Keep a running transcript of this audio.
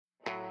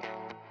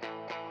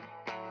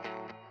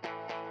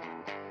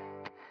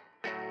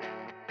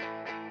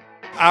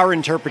our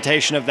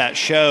interpretation of that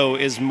show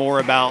is more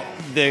about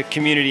the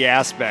community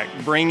aspect,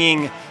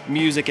 bringing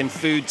music and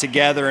food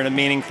together in a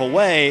meaningful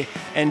way.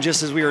 And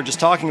just as we were just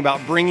talking about,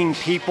 bringing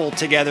people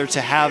together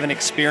to have an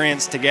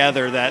experience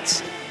together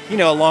that's,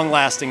 a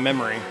long-lasting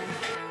memory.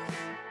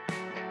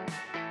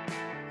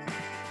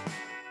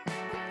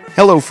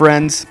 Hello,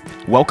 friends.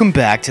 Welcome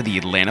back to the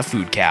Atlanta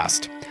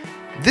Foodcast.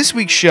 This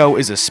week's show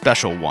is a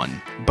special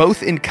one,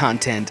 both in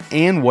content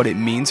and what it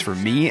means for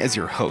me as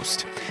your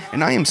host.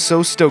 And I am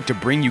so stoked to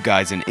bring you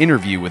guys an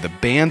interview with a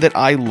band that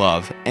I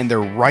love, and they're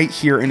right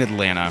here in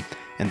Atlanta,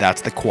 and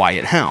that's the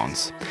Quiet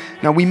Hounds.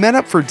 Now, we met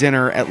up for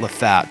dinner at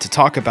Lafat to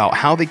talk about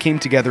how they came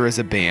together as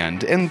a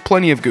band, and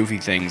plenty of goofy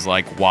things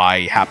like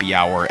why happy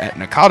hour at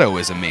Nakado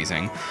is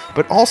amazing,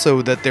 but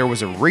also that there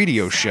was a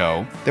radio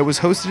show that was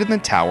hosted in the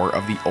tower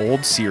of the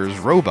old Sears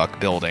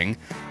Roebuck building,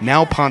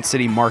 now Pont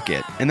City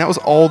Market, and that was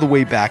all the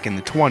way back in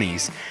the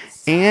 20s,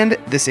 and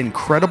this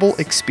incredible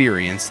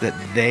experience that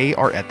they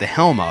are at the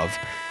helm of,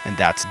 and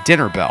that's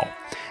Dinner Bell.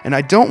 And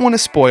I don't want to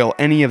spoil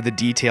any of the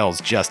details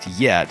just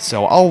yet,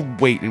 so I'll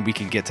wait and we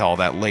can get to all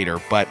that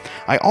later, but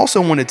I also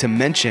wanted to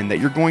mention that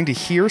you're going to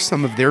hear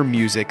some of their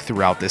music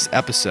throughout this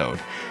episode.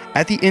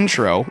 At the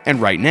intro,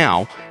 and right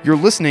now, you're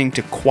listening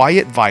to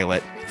Quiet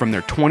Violet from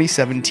their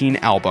 2017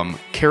 album,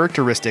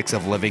 Characteristics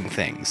of Living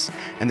Things,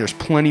 and there's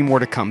plenty more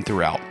to come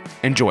throughout.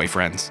 Enjoy,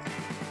 friends.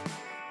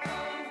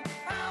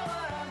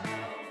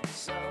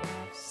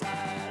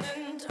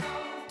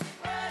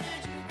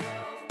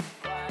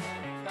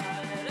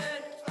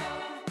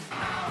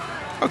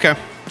 Okay,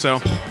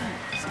 so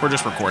we're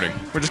just recording.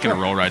 We're just going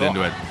to roll right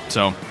into it.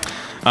 So,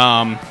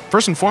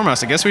 first and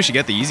foremost, I guess we should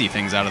get the easy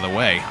things out of the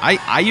way.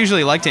 I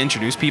usually like to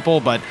introduce people,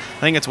 but I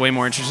think it's way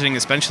more interesting,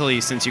 especially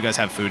since you guys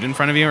have food in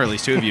front of you, or at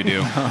least two of you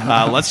do.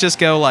 Let's just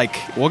go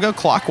we'll go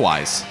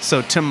clockwise.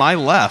 So to my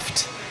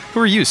left, who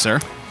are you,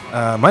 sir?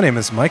 My name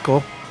is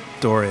Michael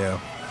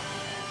Dorio.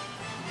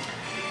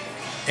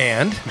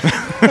 And?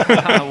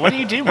 What do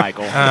you do,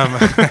 Michael?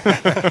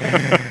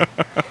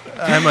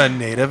 I'm a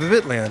native of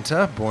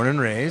Atlanta, born and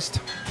raised.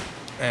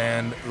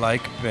 And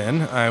like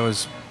Ben, I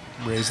was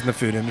raised in the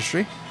food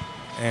industry.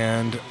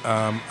 And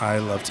I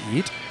love to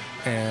eat.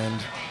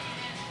 And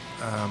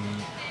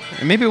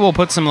maybe we'll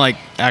put some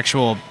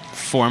actual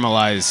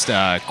formalized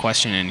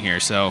question in here.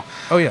 So,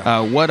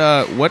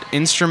 what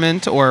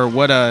instrument or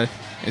what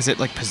is it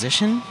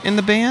position in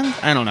the band?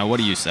 I don't know. What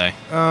do you say?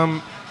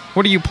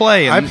 What do you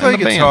play? I play in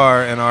the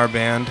guitar band? in our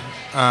band,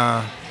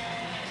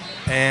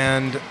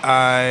 and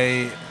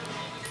I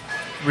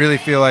really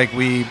feel like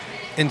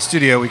in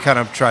studio we kind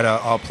of try to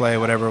all play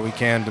whatever we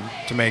can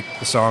to make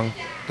the song.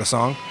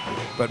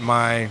 But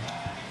my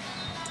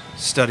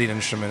studied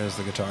instrument is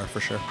the guitar for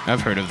sure.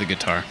 I've heard of the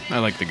guitar. I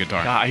like the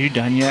guitar. God, are you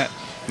done yet?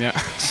 Yeah.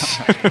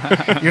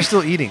 You're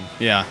still eating.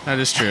 Yeah, that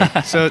is true.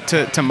 So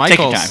to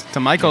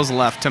Michael's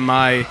left, to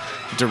my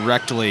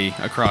directly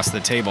across the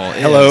table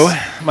is... Hello,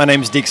 my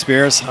name is Deke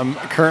Spears. I'm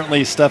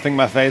currently stuffing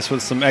my face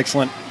with some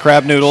excellent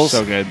crab noodles.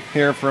 So good.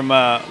 Here from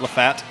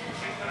Lafat.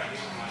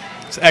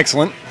 It's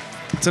excellent.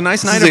 It's a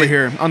nice night over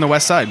here on the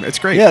west side. It's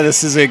great. Yeah,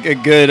 this is a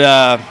good...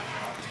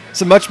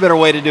 it's a much better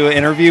way to do an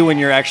interview when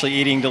you're actually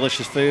eating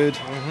delicious food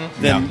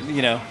than,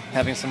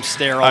 having some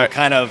sterile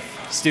kind of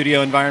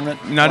studio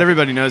environment. Not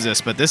everybody knows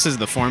this, but this is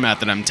the format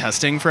that I'm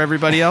testing for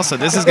everybody else. So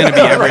this is going to be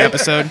every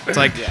episode. It's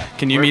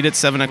can you meet at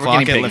 7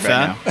 o'clock at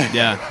Lafat? Right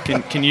yeah.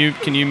 Can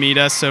you meet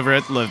us over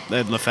at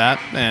Lafat?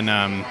 And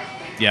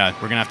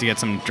we're gonna have to get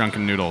some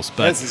drunken noodles.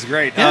 But this is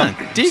great. Yeah,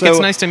 Deke, it's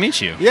nice to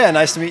meet you. Yeah,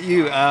 nice to meet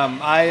you.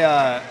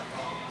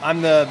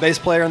 I'm the bass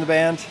player in the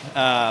band.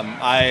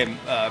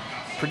 I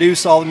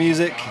produce all the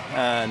music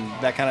and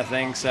that kind of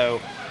thing. So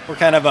we're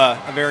kind of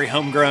a very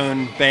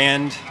homegrown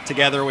band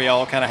together. We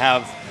all kind of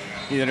have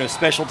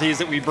specialties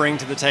that we bring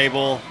to the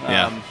table.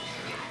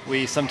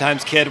 We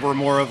sometimes kid we're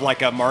more of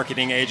a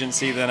marketing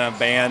agency than a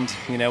band.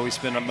 We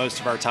spend most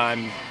of our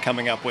time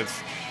coming up with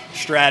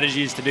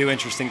strategies to do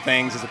interesting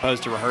things as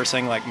opposed to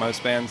rehearsing like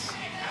most bands.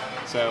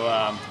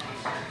 So,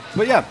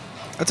 but yeah.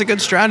 That's a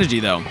good strategy,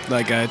 though.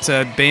 It's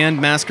a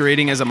band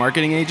masquerading as a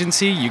marketing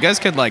agency. You guys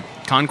could,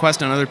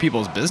 conquest on other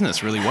people's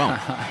business really well.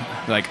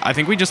 I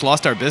think we just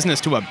lost our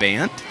business to a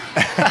band.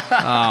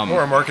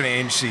 Or a marketing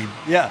agency.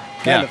 Yeah,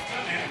 kind of.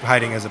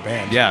 Hiding as a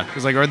band. Yeah,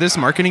 because or this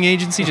marketing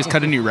agency just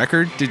cut a new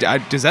record.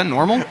 Is that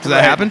normal? Does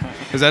that happen?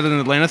 Is that an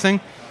Atlanta thing?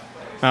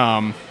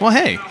 Well,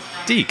 hey,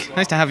 Deke,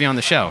 nice to have you on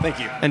the show. Thank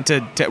you. And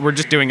we're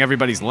just doing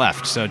everybody's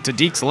left. So to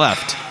Deke's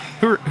left,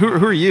 who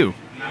are you?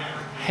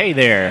 Hey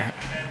there.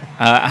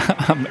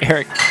 I'm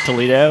Eric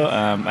Toledo.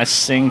 I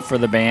sing for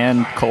the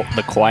band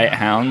the Quiet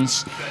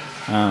Hounds.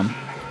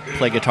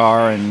 Play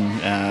guitar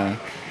and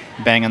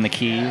bang on the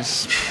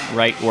keys,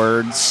 write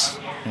words,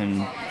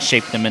 and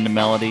shape them into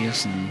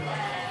melodies. And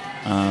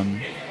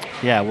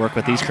work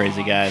with these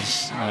crazy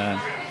guys.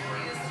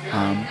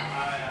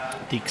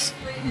 Deke's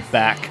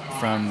back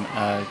from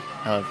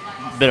a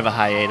bit of a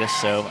hiatus,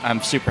 so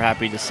I'm super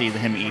happy to see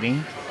him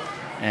eating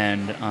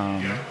and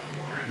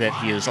that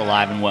he is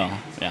alive and well.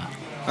 Yeah.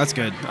 That's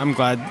good. I'm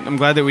glad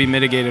that we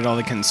mitigated all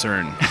the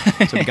concern.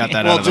 So we got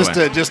that out of the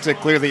way. Just to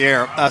clear the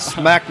air, I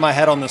smacked my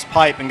head on this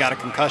pipe and got a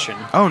concussion.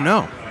 Oh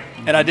no.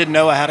 And I didn't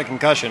know I had a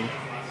concussion.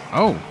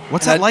 Oh,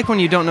 what's that like when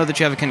you don't know that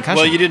you have a concussion?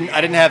 Well,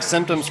 I didn't have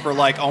symptoms for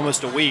like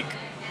almost a week.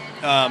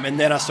 And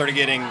then I started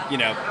getting,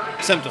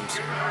 symptoms.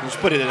 Just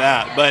put it at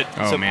that. But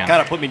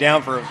kind of put me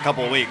down for a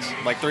couple of weeks,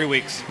 like 3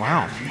 weeks.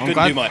 Wow.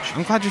 Couldn't do much.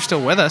 I'm glad you're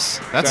still with us.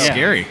 That's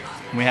scary.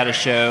 We had a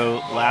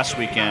show last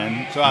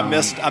weekend. So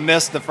I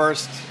missed the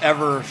first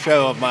ever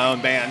show of my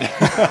own band.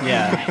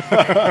 Yeah.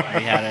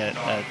 We had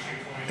it.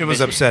 It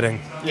was upsetting.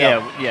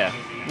 Yeah.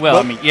 Well,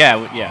 I mean, yeah.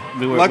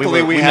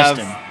 Luckily, we missed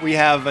him.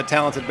 have a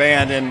talented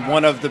band, and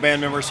one of the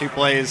band members who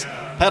plays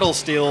pedal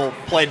steel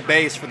played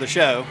bass for the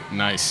show.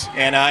 Nice.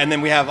 And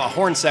then we have a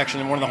horn section,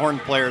 and one of the horn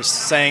players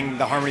sang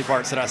the harmony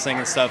parts that I sing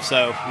and stuff.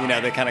 So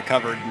they kind of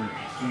covered and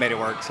made it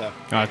work. So. Oh,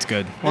 that's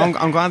good. Well,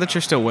 I'm glad that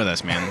you're still with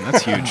us, man.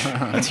 That's huge.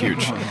 That's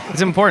huge.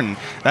 It's important.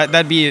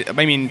 That'd be.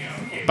 I mean,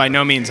 by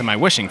no means am I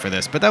wishing for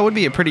this, but that would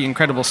be a pretty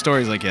incredible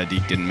story. It's like, yeah,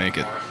 Deke didn't make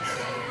it.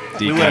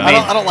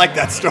 I don't like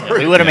that story.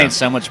 We would have made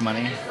so much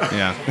money.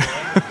 Yeah.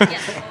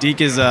 Deke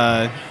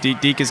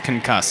is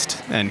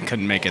concussed and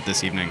couldn't make it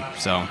this evening.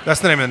 So that's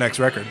the name of the next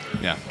record.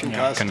 Yeah.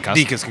 Concussed.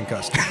 Deke is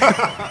concussed.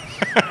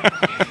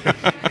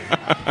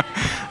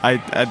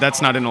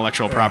 That's not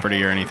intellectual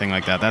property or anything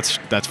like that.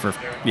 That's for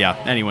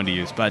anyone to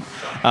use. But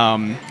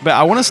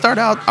I want to start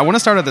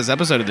out this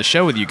episode of the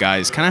show with you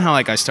guys, kind of how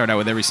like I start out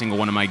with every single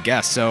one of my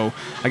guests. So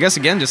I guess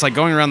again, just like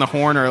going around the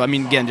horn, or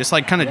just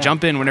like kind of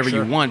jump in whenever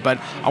you want. But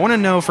I want to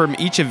know from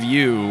each of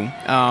you,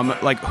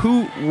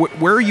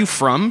 where are you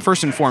from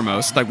first and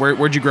foremost? Like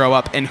where'd you grow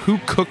up, and who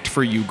cooked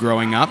for you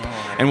growing up,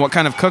 and what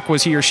kind of cook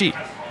was he or she?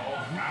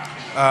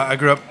 I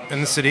grew up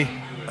in the city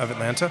of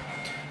Atlanta.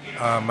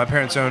 My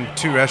parents owned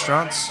 2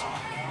 restaurants,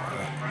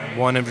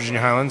 one in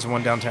Virginia Highlands and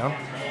one downtown,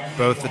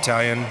 both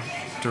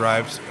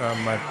Italian-derived.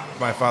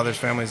 My father's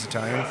family is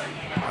Italian.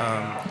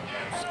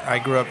 I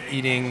grew up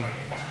eating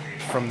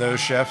from those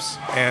chefs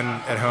and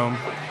at home,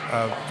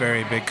 a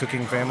very big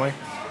cooking family,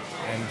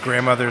 and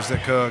grandmothers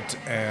that cooked,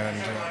 and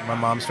my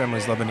mom's family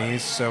is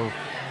Lebanese, so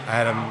I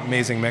had an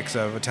amazing mix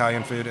of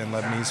Italian food and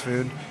Lebanese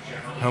food,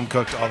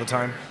 home-cooked all the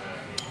time.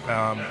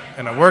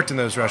 And I worked in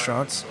those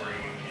restaurants,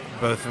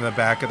 both in the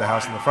back of the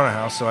house and the front of the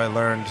house. So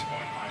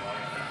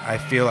I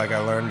feel like I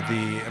learned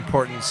the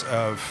importance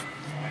of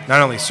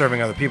not only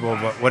serving other people,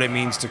 but what it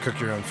means to cook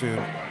your own food,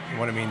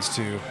 what it means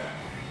to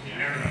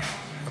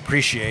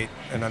appreciate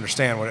and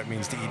understand what it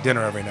means to eat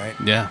dinner every night.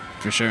 Yeah,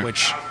 for sure.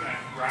 Which,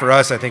 for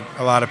us, I think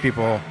a lot of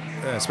people,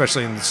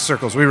 especially in the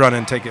circles we run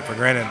in, take it for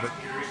granted, but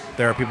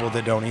there are people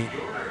that don't eat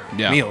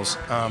meals.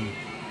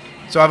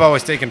 So I've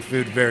always taken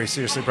food very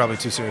seriously, probably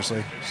too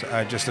seriously. So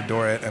I just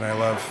adore it, and I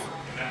love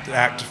the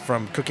act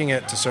from cooking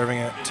it to serving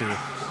it to,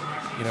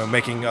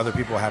 making other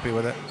people happy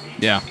with it.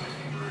 Yeah.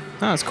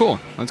 Oh, that's cool.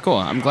 That's cool.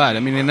 I'm glad. I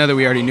mean, I know that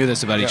we already knew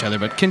this about each other,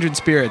 but kindred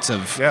spirits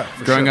of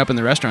growing up in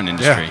the restaurant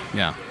industry.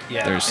 Yeah.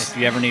 If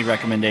you ever need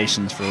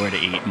recommendations for where to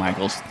eat,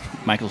 Michael's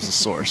the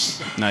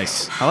source.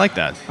 Nice. I like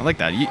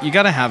that. You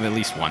got to have at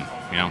least one.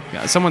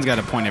 Someone's got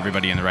to point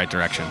everybody in the right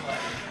direction.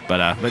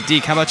 But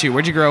Deke, how about you?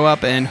 Where'd you grow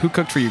up, and who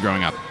cooked for you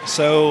growing up?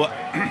 So,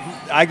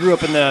 I grew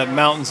up in the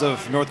mountains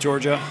of North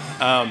Georgia.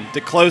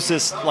 The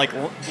closest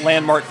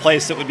landmark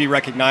place that would be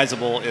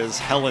recognizable is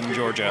Helen,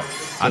 Georgia.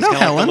 So I know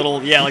Helen.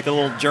 Like the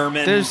little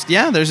German.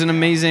 There's an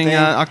amazing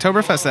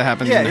Oktoberfest that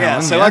happens in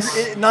Helen. So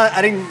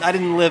I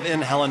didn't live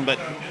in Helen, but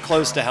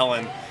close to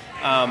Helen.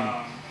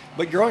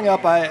 But growing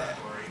up,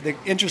 the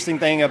interesting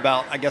thing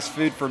about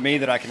food for me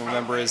that I can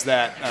remember is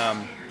that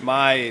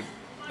my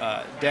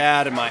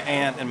dad and my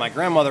aunt and my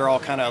grandmother all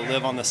kind of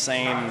live on the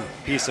same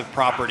piece of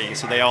property.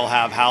 So they all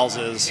have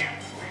houses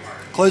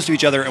close to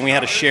each other, and we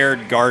had a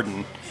shared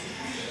garden.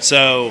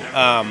 So,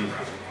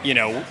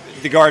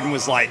 the garden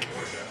was like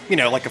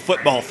a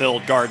football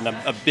field garden,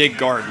 a big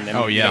garden.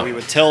 And, we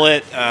would till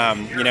it,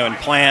 and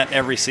plant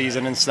every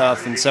season and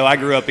stuff. And so I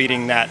grew up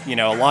eating that,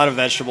 a lot of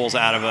vegetables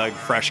out of a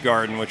fresh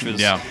garden, which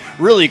was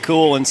really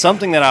cool, and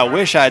something that I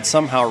wish I had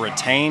somehow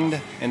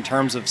retained in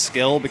terms of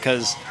skill,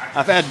 because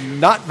I've had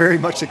not very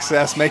much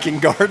success making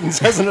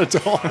gardens as an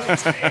adult.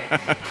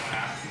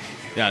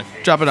 Yeah,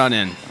 drop it on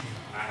in.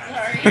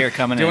 Here,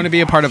 coming in. Do you want to be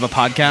a part of a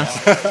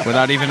podcast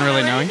without even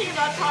really knowing?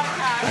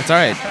 That's all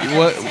right.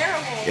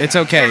 It's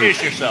okay.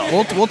 Introduce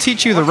yourself. We'll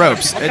teach you the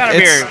ropes. What kind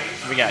of beer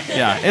we got here?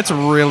 Yeah, it's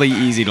really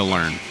easy to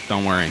learn.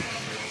 Don't worry.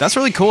 That's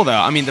really cool, though.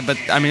 I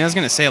was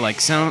gonna say,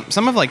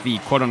 some of the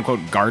quote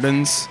unquote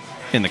gardens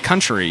in the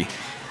country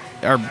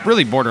are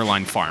really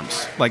borderline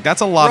farms.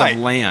 That's a lot of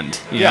land,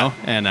 you know.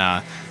 And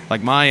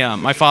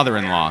my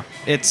father-in-law,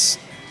 it's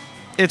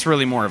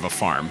really more of a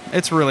farm.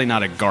 It's really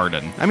not a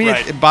garden. I mean,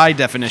 it by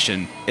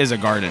definition is a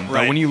garden.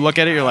 But when you look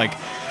at it, you're like,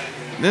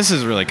 this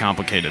is really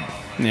complicated.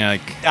 Yeah,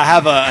 I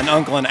have an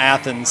uncle in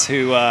Athens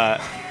who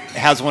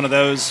has one of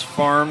those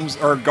farms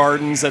or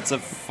gardens that's a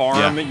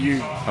farm.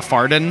 Yeah. A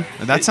farden?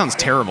 That sounds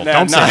terrible.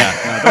 Don't say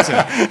that. No, don't say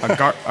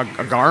that.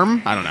 A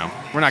garm? I don't know.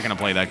 We're not going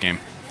to play that game.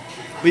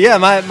 But yeah,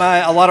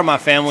 a lot of my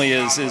family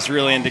is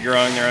really into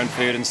growing their own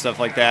food and stuff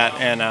like that,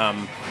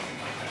 and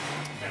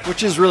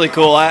which is really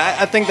cool.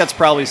 I think that's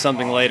probably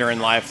something later in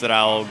life that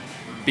I'll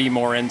be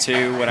more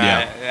into when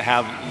I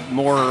have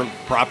more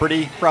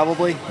property,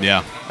 probably.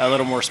 Yeah. A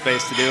little more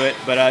space to do it.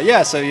 But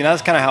yeah, so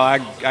that's kind of how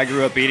I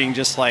grew up eating,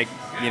 just like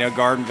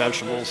garden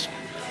vegetables.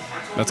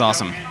 That's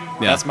awesome.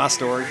 Yeah. That's my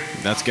story.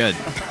 That's good.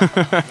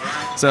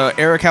 So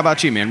Eric, how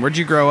about you, man? Where'd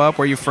you grow up?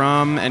 Where are you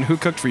from? And who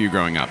cooked for you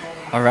growing up?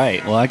 All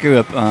right. Well, I grew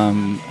up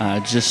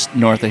just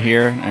north of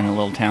here in a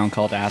little town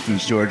called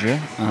Athens,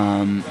 Georgia.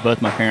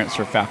 Both my parents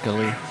are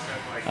faculty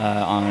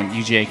on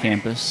UGA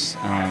campus.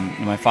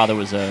 My father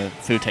was a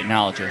food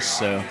technologist,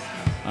 so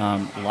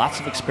lots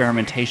of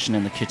experimentation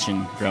in the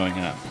kitchen growing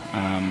up.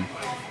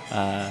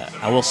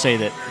 I will say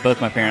that both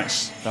my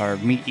parents are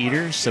meat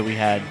eaters, so we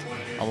had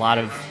a lot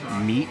of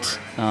meat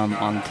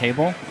on the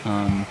table.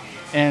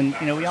 And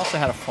we also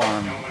had a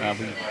farm.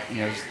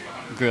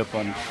 We grew up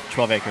on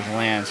 12 acres of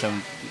land, so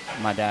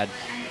my dad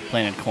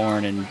planted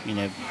corn and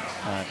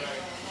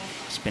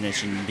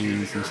spinach and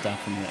beans and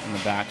stuff in the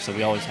back. So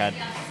we always had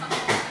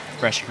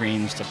fresh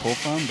greens to pull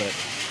from.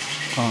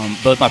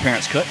 But both my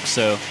parents cooked,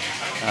 so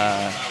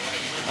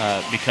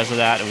because of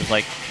that, it was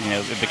like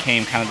it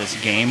became kind of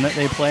this game that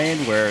they played,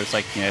 where it's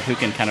like who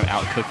can kind of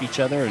outcook each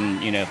other,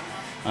 and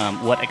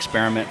what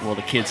experiment will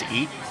the kids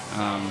eat.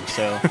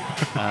 So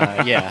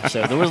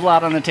there was a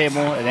lot on the table.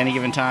 At any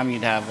given time,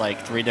 you'd have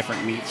like 3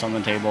 different meats on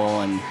the table,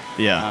 and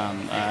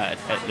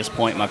at this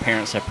point, my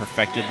parents had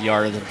perfected the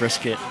art of the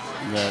brisket,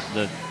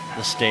 the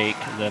steak,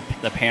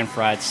 the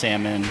pan-fried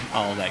salmon,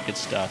 all of that good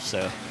stuff.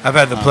 So I've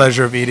had the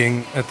pleasure of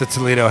eating at the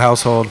Toledo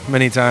household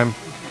many times.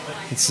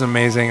 It's an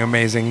amazing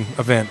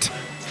event.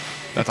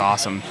 That's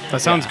awesome.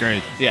 That sounds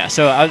great. Yeah,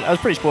 so I was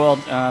pretty spoiled.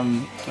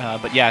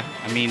 But yeah,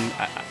 I mean,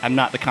 I'm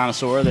not the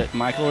connoisseur that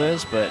Michael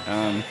is, but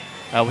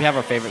we have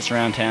our favorites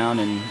around town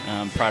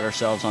and pride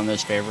ourselves on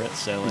those favorites.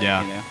 So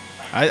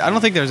I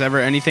don't think there's ever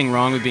anything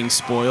wrong with being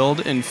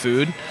spoiled in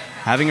food.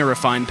 Having a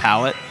refined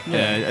palate,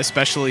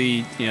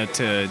 especially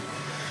to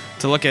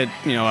look at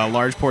a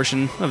large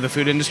portion of the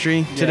food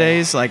industry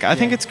today's I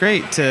think it's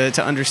great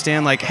to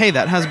understand hey,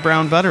 that has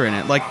brown butter in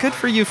it. Good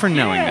for you for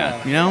knowing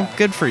that.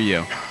 Good for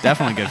you.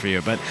 Definitely good for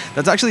you. But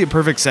that's actually a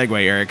perfect segue,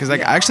 Eric, because I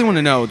actually want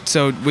to know.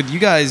 So with you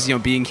guys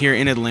being here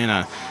in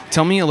Atlanta,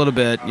 tell me a little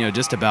bit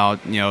just about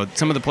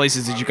some of the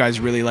places that you guys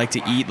really like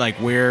to eat.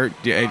 Where,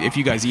 if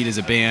you guys eat as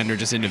a band or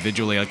just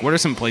individually, what are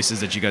some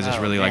places that you guys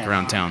just really like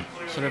around town?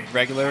 Sort of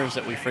regulars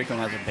that we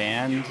frequent as a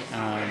band.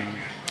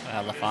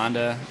 La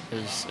Fonda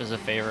is a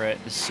favorite.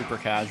 It's super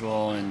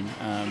casual, and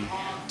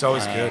it's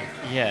always good.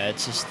 Yeah,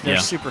 it's just they're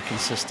super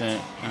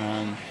consistent,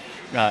 and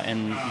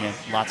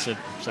lots of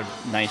sort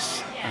of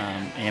nice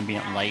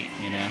ambient light,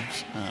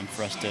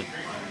 for us to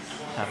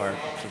have our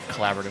sort of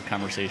collaborative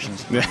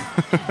conversations.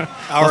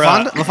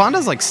 La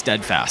Fonda's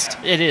steadfast.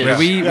 It is.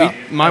 We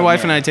my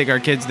wife and I take our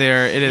kids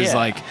there. It is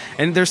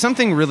and there's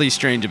something really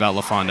strange about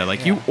La Fonda.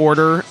 You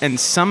order, and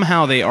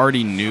somehow they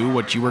already knew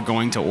what you were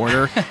going to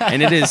order,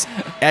 and it is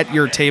at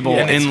your table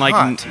in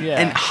hot.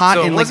 And hot.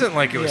 So it in wasn't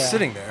like it was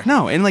sitting there.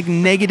 No, in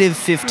negative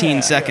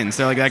 15 seconds.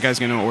 They're that guy's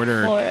going to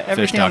order fish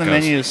everything tacos. on the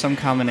menu is some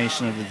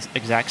combination of the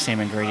exact same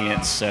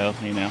ingredients, so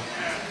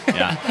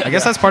Yeah, I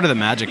guess that's part of the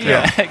magic, though.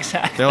 Yeah,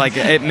 exactly.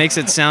 They're it makes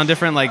it sound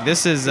different.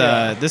 This is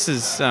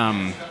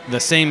the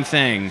same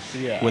thing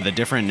with a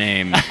different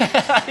name,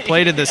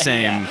 plated the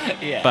same,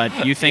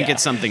 but you think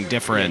it's something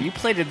different. Yeah, you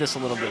plated this a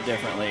little bit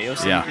differently. It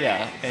was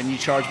and you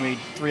charged me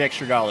 $3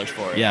 extra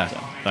for it. Yeah,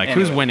 so.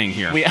 Who's winning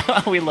here? We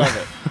love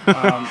it.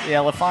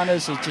 La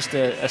Fonda's is just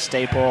a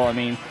staple. I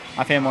mean,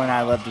 my family and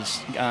I love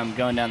just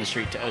going down the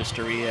street to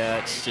Osteria.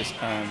 It's just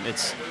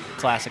it's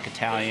classic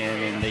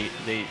Italian, and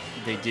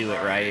they do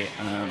it right.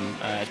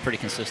 It's pretty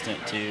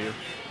consistent too.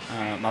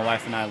 My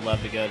wife and I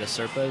love to go to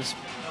Serpa's.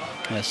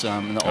 That's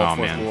in the Old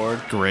Fourth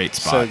Ward. Great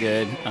spot. So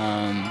good.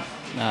 And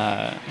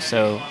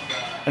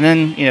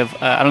then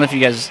I don't know if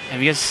you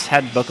guys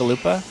had Boca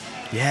Lupa.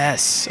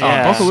 Yes.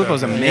 Yeah. Boca Lupa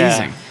is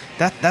amazing. Yeah.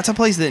 That's a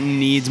place that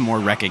needs more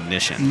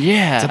recognition.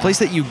 Yeah. It's a place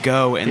that you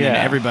go and then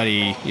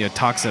everybody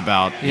talks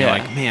about,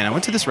 man, I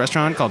went to this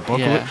restaurant called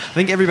Boca Lupa. I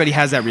think everybody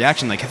has that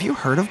reaction, have you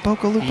heard of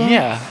Boca Lupa?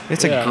 Yeah.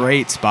 It's a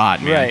great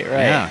spot, man. Right.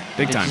 Yeah,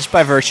 big time. Just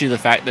by virtue of the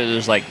fact that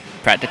there's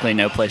practically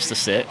no place to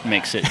sit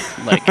makes it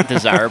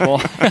desirable.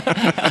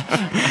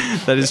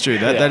 That is true.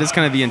 That is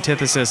kind of the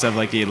antithesis of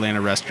the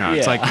Atlanta restaurant.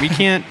 It's we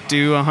can't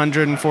do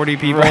 140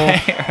 people,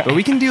 but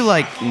we can do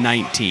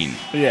 19.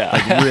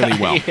 Yeah. Really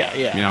well.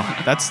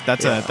 Yeah. That's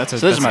a so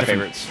those are my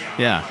favorites.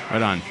 Yeah,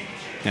 right on.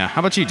 Yeah.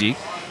 How about you, Deke?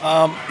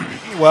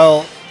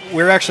 Well,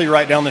 we're actually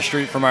right down the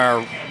street from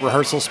our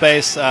rehearsal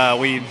space. Our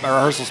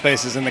rehearsal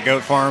space is in the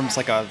Goat Farm. It's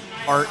an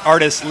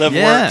artist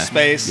work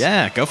space.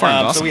 Yeah, Goat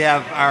Farm. Awesome. So we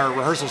have our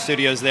rehearsal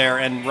studios there,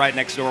 and right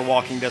next door,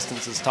 walking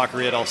distance, is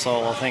Taqueria del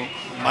Sol. I think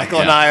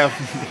Michael and I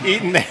have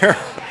eaten there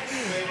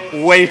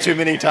way too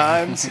many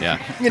times.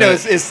 Yeah. You know,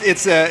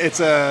 it's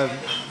a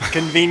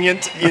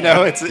convenient. You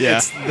know, it's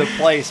the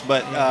place,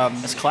 but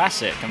It's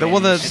classic. I well,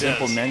 mean, the-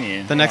 simple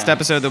menu. The next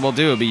episode that we'll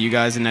do will be you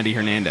guys and Eddie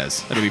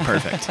Hernandez. It'll be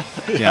perfect.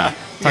 Yeah.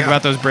 Talk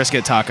about those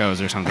brisket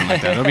tacos or something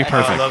like that. It'll be I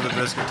perfect. love the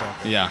brisket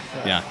taco.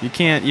 Yeah. You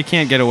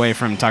can't get away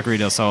from Taqueria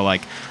del Sol.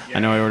 Like, I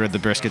know I ordered the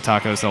brisket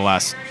tacos the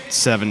last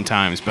 7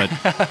 times, but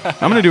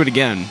I'm gonna do it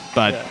again.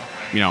 But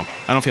you know,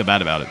 I don't feel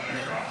bad about it.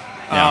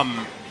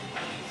 Yeah.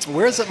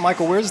 where is it,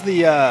 Michael? Where's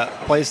the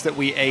place that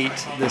we ate,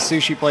 the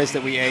sushi place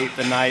that we ate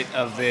the night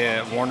of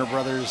the Warner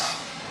Brothers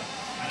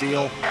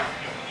deal?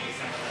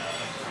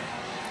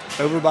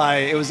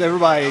 It was over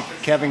by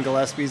Kevin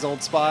Gillespie's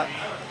old spot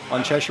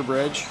on Cheshire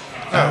Bridge.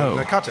 Oh,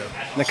 Nakato.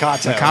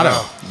 Nakato.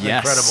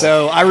 Yes. Incredible.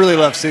 So I really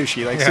love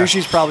sushi. Like Yeah.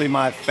 sushi's probably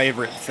my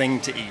favorite thing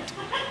to eat.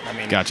 I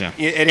mean, Gotcha. At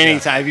any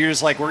time, if you're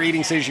just like, we're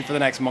eating sushi for the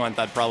next month,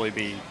 I'd probably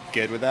be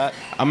good with that.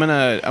 I'm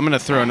gonna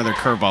throw another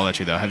curveball at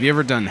you though. Have you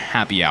ever done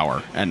happy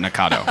hour at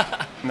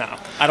Nakato? No,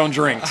 I don't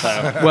drink, so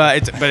Well,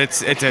 it's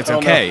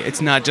okay.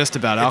 It's not just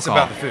about It's alcohol.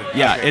 about the food.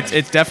 Yeah, Okay.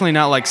 it's definitely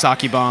not like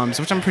sake bombs,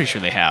 which I'm pretty sure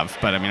they have.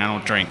 But I mean, I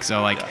don't drink,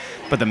 so like,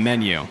 but the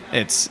menu,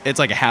 it's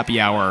like a happy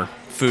hour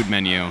food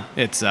menu.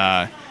 It's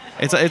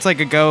like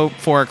a go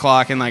 4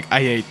 o'clock and like I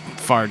ate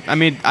far. I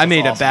made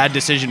a bad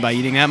decision by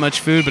eating that much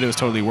food, but it was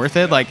totally worth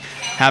it. Like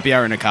happy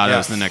hour Nakato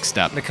is the next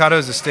step. Nakato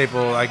is a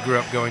staple I grew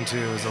up going to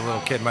as a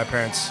little kid. My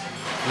parents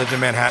lived in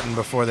Manhattan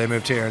before they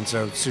moved here, and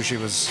so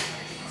sushi's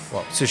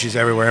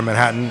everywhere in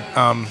Manhattan.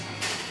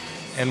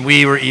 And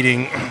we were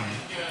eating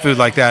food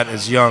like that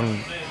as young,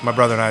 my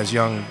brother and I as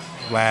young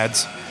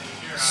lads.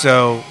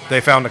 So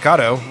they found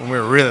Nakato when we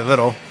were really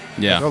little.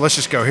 Yeah. Like, well, let's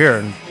just go here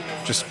and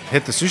just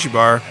hit the sushi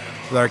bar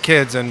with our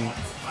kids, and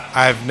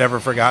I've never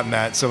forgotten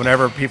that. So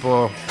whenever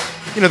people,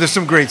 there's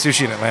some great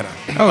sushi in Atlanta.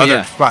 Oh, other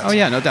yeah. spots. Oh,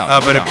 yeah, no doubt.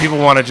 But No if doubt. people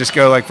want to just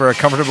go like for a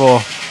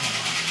comfortable,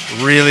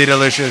 really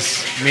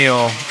delicious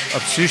meal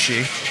of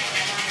sushi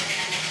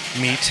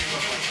meat,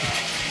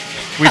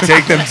 we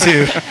take them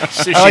to.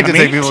 I like to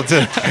take people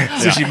to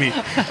sushi meat.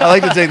 I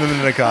like to take them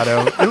to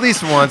Nakato at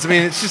least once. I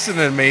mean, it's just an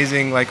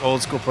amazing like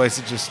old school place.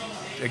 It just,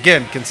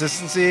 again,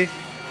 consistency.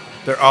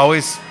 They're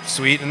always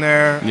sweet in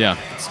there. Yeah.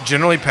 It's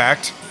generally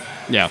packed.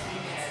 Yeah.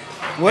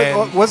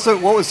 what was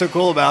so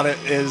cool about it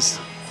is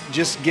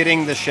just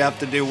getting the chef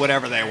to do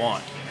whatever they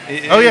want.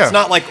 It's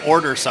not like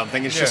order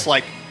something. It's just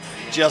like,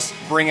 just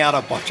bring out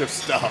a bunch of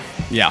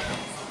stuff. Yeah.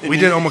 We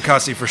did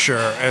omakase for sure,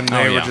 and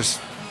they were yeah.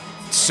 just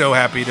so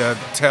happy to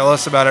tell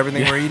us about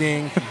everything we're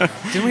eating.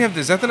 Didn't we have?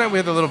 Is that the night we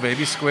had the little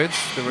baby squids?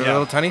 They were a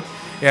little tiny.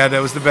 Yeah,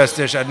 that was the best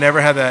dish. I'd never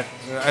had that.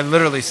 I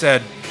literally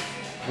said,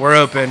 "We're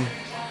open.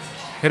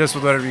 Hit us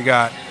with whatever you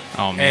got."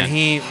 Oh, man. And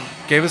he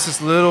gave us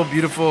this little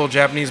beautiful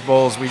Japanese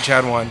bowls. We each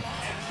had one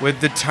with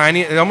the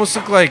tiny. It almost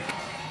looked like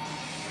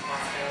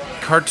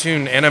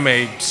cartoon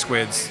anime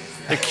squids.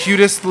 The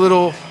cutest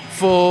little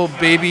full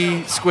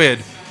baby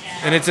squid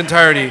in its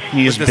entirety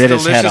He with just this bit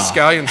his head delicious off.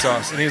 scallion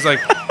sauce. And he's like,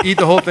 eat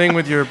the whole thing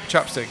with your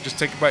chopstick. Just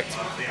take a bite.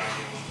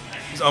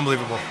 It's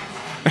unbelievable.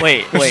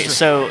 Wait.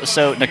 So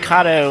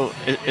Nakato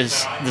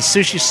is the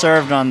sushi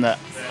served on the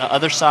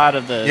other side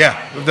of the?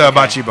 Yeah, the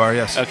hibachi bar,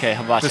 yes. Okay,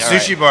 hibachi. The all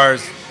sushi right.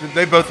 bars,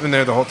 they've both been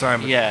there the whole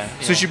time. Yeah,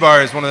 Sushi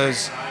bar is one of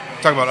those,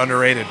 talk about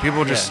underrated.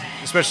 People just,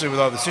 especially with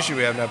all the sushi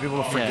we have now,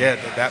 people forget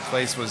that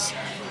place was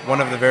one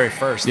of the very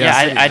first.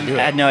 Yeah, in the I city to do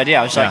it. had no idea.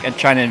 I was Yeah. like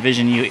trying to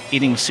envision you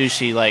eating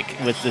sushi like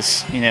with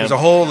this, There's a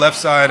whole left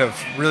side of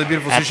really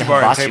beautiful at sushi the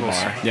bar and hibachi tables.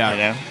 bar. Yeah, You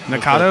know?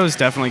 Nakato's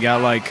definitely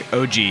got like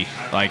OG.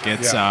 Like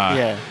it's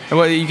Yeah.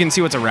 well, you can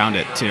see what's around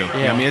it too.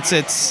 Yeah. I mean,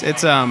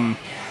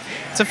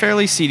 it's a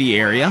fairly seedy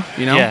area.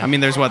 Yeah. I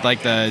mean, there's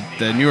like the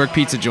New York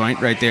pizza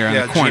joint right there on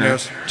Yeah, the corner,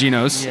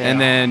 Geno's. Yeah. and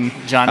then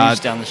Johnny's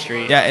down the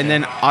street. Yeah, and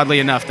then oddly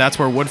enough, that's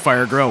where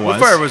Woodfire Grill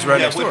was. Woodfire was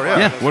right next door, yeah.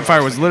 Yeah,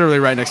 Woodfire was literally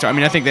right next door. I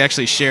mean, I think they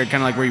actually shared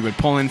kind of like where you would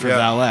pull in for Yeah.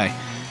 valet.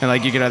 And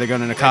like you could either go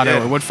to Nakato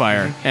did. or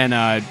Woodfire.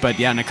 And but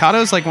yeah,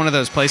 Nakato's like one of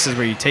those places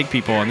where you take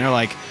people and they're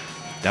like,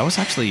 that was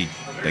actually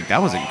like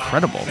that was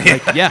incredible.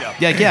 Like yeah.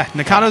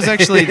 Nakato's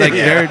actually like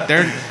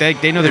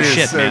they know their It is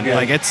shit, so man. good.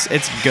 Like it's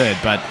good,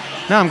 but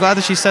no, I'm glad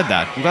that she said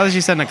that. I'm glad that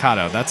she said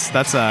Nakato.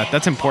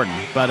 That's important.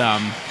 But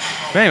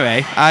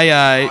anyway,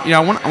 I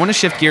want to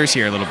shift gears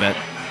here a little bit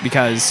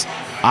because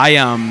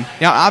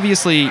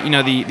obviously,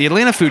 the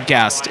Atlanta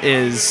Foodcast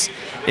is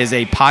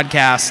a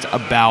podcast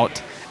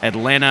about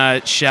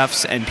Atlanta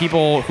chefs and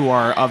people who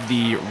are of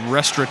the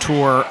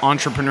restaurateur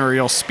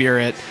entrepreneurial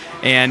spirit,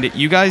 and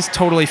you guys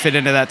totally fit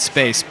into that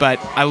space. But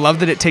I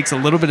love that it takes a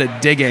little bit of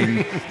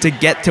digging to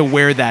get to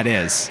where that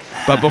is.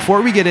 But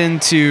before we get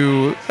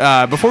into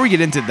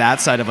that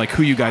side of like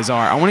who you guys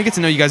are, I want to get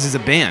to know you guys as a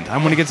band. I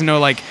want to get to know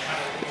like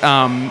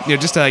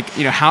just like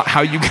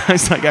how you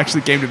guys like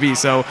actually came to be.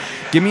 So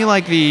give me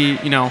like the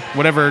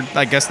whatever,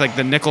 I guess like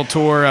the nickel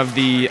tour of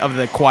the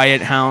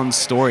Quiet Hounds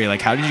story.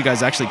 Like how did you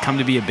guys actually come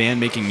to be a band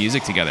making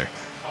music together?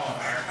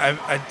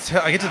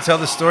 I get to tell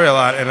this story a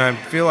lot, and I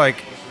feel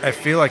like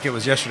it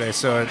was yesterday,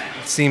 so it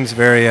seems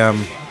very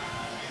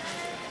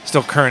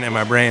still current in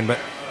my brain. But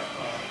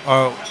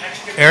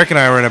Eric and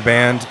I were in a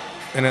band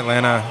in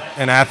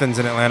Athens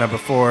in Atlanta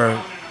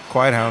before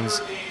Quiet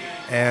Hounds,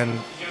 and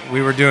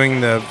we were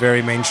doing the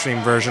very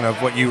mainstream version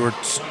of what you were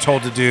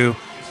told to do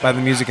by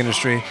the music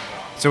industry.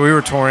 So we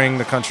were touring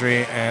the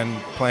country and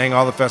playing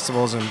all the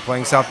festivals and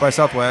playing South by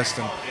Southwest.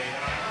 And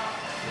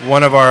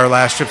one of our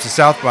last trips to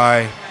South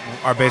by,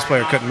 our bass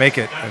player couldn't make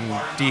it,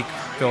 and Deke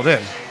filled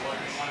in.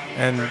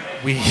 And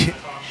we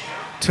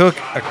took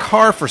a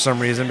car for some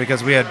reason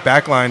because we had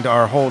backlined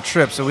our whole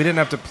trip, so we didn't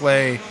have to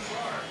play.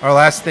 Our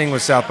last thing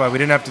was South by. We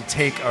didn't have to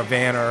take our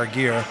van or our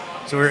gear.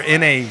 So we were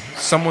in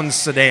someone's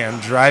sedan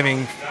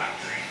driving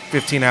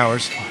 15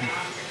 hours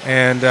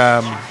and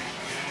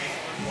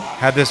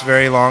had this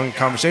very long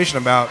conversation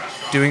about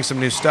doing some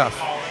new stuff.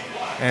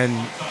 And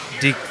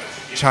Deke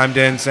chimed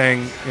in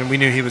saying, and we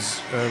knew he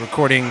was a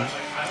recording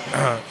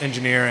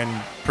engineer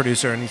and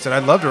producer, and he said,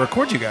 I'd love to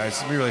record you guys.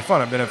 It'd be really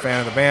fun. I've been a fan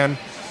of the band.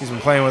 He's been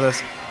playing with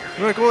us.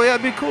 We're like, well, yeah,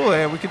 it'd be cool.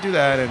 Yeah, we could do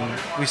that.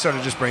 And we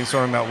started just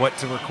brainstorming about what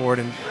to record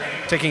and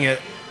taking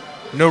it,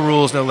 no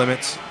rules, no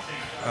limits,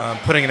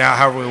 putting it out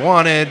however we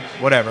wanted,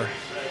 whatever.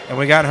 And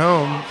we got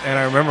home, and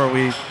I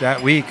remember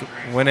that week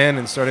went in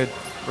and started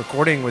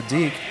recording with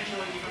Deke,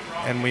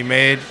 and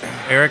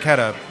Eric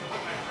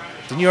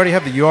didn't you already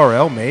have the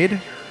URL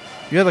made?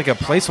 You had like a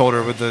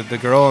placeholder with the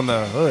girl on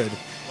the hood,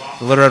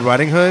 the Little Red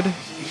Riding Hood.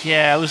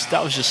 Yeah,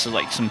 that was just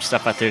like some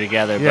stuff I threw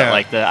together. Yeah. But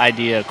like the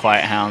idea of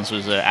Quiet Hounds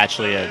was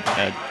actually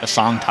a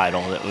song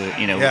title that we,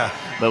 Yeah.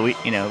 But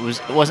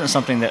it wasn't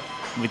something that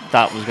we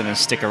thought was going to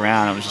stick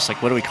around. It was just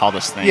like, what do we call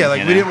this thing? Yeah,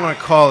 like we didn't want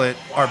to call it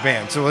our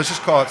band, so let's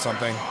just call it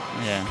something.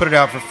 Yeah. Put it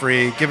out for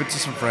free, give it to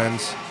some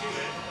friends,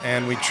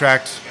 and we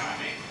tracked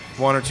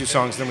one or two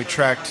songs. Then we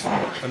tracked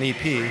an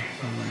EP,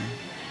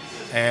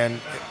 and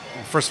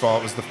first of all,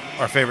 it was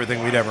our favorite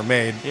thing we'd ever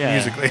made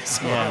musically.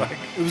 So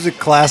It was a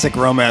classic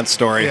romance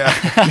story.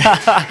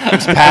 yeah. It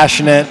was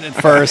passionate at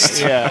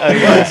first.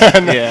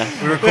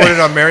 Yeah. We recorded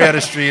on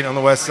Marietta Street on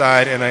the west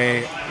side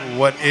in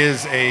what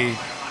is a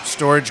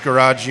storage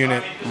garage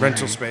unit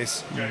rental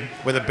space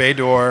with a bay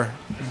door,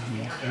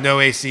 no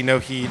AC, no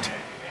heat.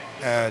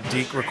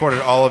 Deke recorded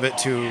all of it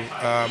to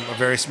a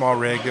very small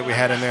rig that we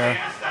had in there.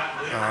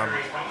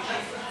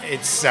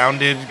 It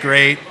sounded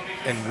great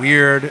and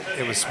weird.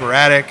 It was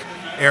sporadic.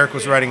 Eric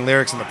was writing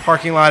lyrics in the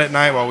parking lot at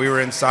night while we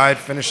were inside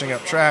finishing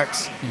up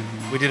tracks.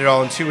 We did it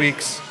all in 2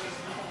 weeks.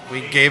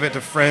 We gave it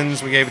to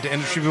friends. We gave it to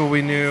industry people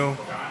we knew.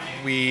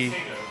 We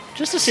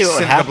Just to see what would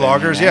sent happen. the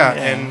bloggers,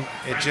 and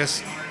it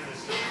just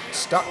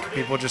stuck.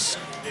 People just,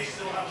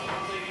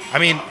 I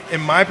mean,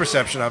 in my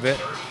perception of it,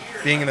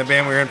 being in the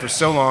band we were in for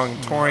so long,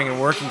 touring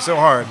and working so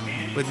hard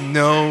with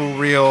no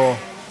real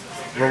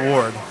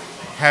reward,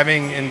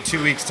 having in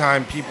 2 weeks'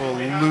 time people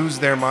lose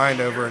their mind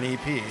over an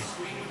EP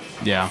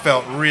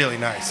felt really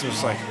nice. It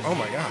was like, oh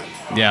my God.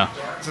 Yeah.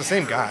 It's the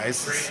same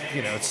guys.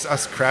 It's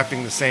us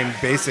crafting the same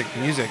basic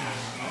music,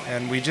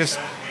 and we just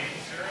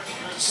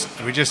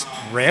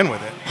ran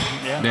with it.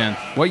 Yeah. Man,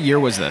 what year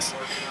was this?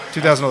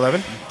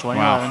 2011. 2011.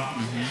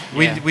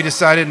 Wow. We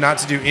decided not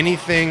to do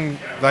anything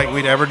like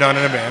we'd ever done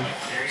in a band.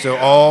 So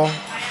all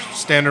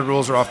standard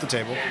rules are off the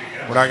table.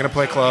 We're not going to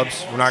play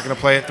clubs. We're not going to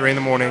play at 3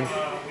 a.m.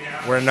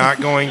 We're not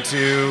going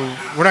to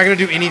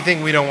do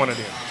anything we don't want to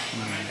do.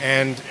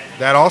 And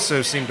that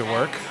also seemed to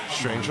work,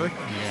 strangely.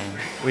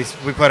 Yeah.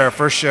 We played our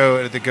first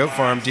show at the Goat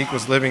Farm. Deke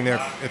was living there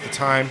at the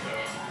time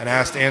and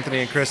asked Anthony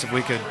and Chris if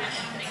we could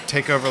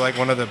take over like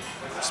one of the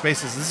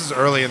spaces. This is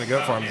early in the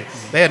Goat Farm.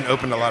 They hadn't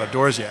opened a lot of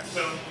doors yet.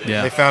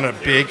 Yeah. They found a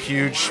big,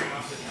 huge,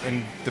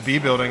 in the B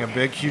building, a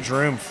big, huge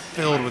room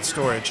filled with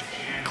storage.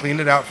 Cleaned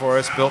it out for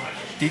us.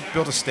 Deke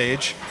built a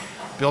stage,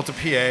 built a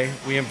PA.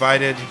 We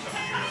invited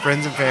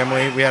friends and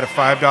family. We had a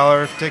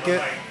 $5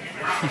 ticket.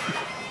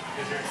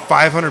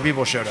 500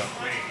 people showed up.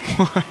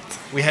 What?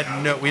 We had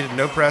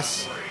no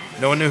press.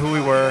 No one knew who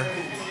we were.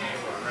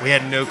 We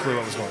had no clue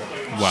what was going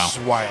on. Wow.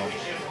 Just wild.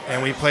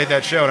 And we played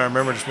that show, and I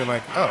remember just being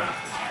like, oh,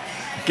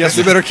 Guess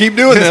we better keep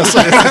doing this.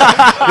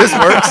 this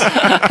works.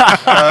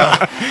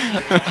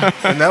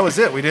 And that was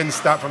it. We didn't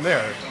stop from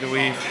there.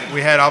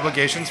 We had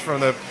obligations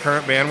from the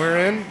current band we were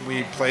in.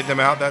 We played them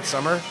out that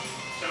summer.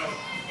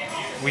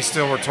 We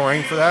still were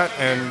touring for that,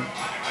 and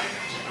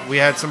we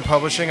had some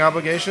publishing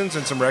obligations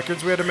and some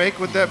records we had to make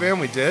with that band.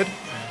 We did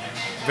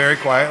very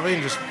quietly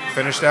and just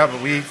finished out, but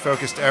we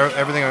focused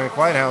everything on the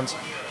Quiet Hounds.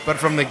 But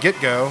from the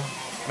get-go,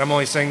 and I'm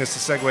only saying this to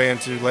segue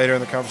into later in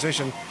the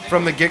conversation,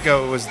 from the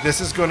get-go, it was this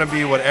is going to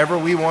be whatever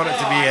we want it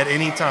to be at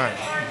any time.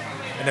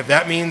 And if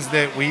that means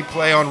that we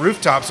play on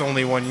rooftops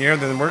only 1 year,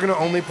 then we're going to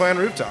only play on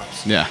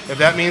rooftops. Yeah. If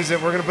that means that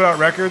we're going to put out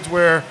records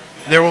where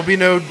there will be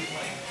no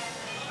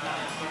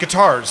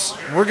guitars,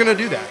 we're going to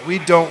do that. We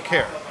don't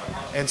care.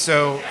 And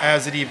so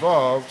as it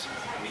evolved,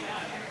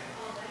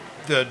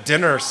 the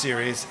dinner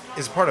series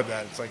is part of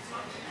that. It's like,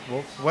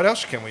 well, what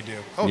else can we do?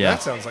 Oh, Yeah.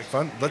 that sounds like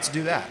fun. Let's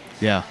do that.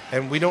 Yeah.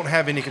 And we don't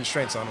have any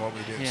constraints on what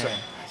we do. Yeah. So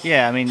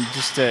Yeah, I mean,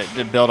 just to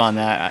build on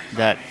that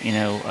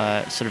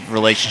sort of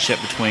relationship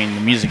between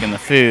the music and the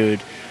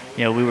food,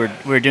 we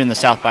were doing the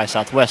South by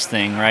Southwest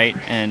thing, right?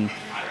 And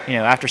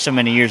after so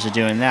many years of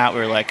doing that, we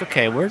were like,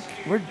 okay, we're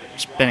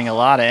spending a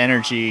lot of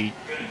energy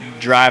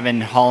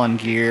driving, hauling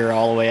gear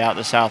all the way out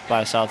to South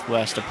by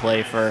Southwest to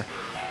play for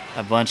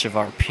a bunch of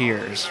our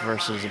peers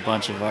versus a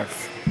bunch of our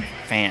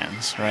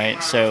fans,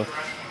 right? So,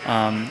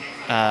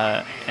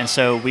 and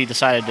so we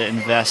decided to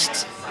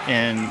invest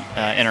in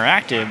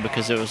Interactive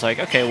because it was like,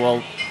 okay,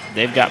 well,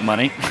 they've got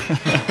money.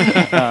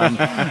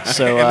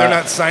 So and they're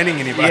not signing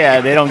anybody. Yeah,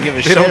 they don't give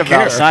a shit don't about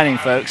care. signing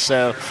folks.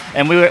 So,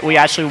 and we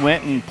actually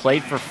went and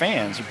played for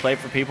fans. We played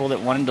for people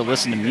that wanted to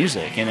listen to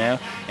music,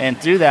 And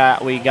through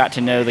that, we got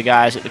to know the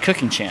guys at the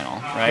Cooking Channel,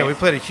 right? Yeah, we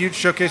played a huge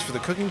showcase for the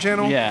Cooking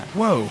Channel. Yeah.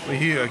 Whoa. A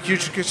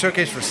huge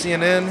showcase for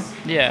CNN.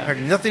 Yeah.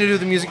 Had nothing to do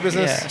with the music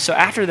business. Yeah. So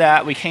after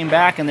that, we came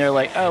back and they're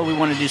like, "Oh, we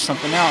want to do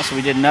something else." So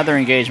we did another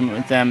engagement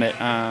with them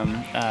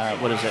at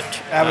what is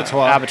it?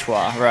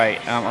 Abattoir,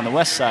 right, on the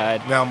west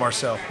side. Now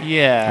Marcel.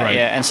 Yeah, Right.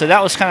 yeah. And so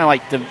that was kind of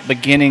like the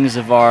beginnings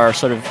of our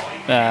sort of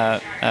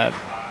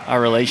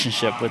our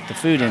relationship with the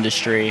food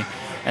industry,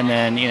 and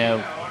then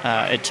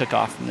it took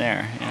off from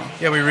there.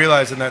 Yeah, we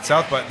realized in that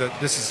South by that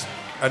this is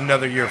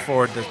another year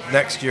forward. The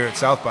next year at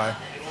South by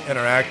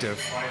Interactive,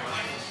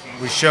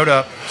 we showed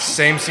up,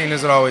 same scene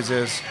as it always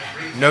is.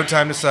 No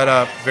time to set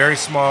up. Very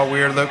small,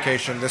 weird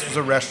location. This was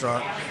a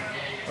restaurant,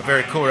 a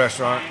very cool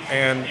restaurant,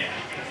 and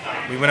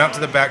we went out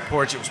to the back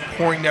porch. It was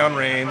pouring down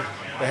rain.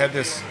 They had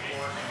this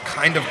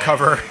kind of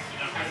cover.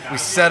 We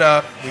set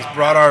up. We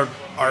brought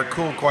our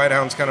cool Quiet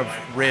Hounds kind of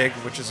rig,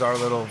 which is our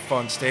little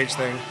fun stage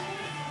thing.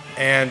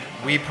 And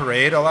we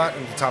parade a lot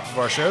in the tops of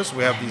our shows.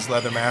 We have these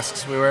leather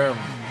masks we wear.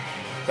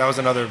 That was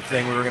another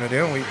thing we were going to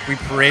do. And we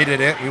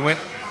paraded it. We went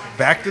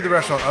back to the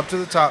restaurant, up to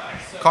the top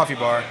coffee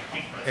bar,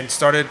 and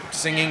started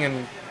singing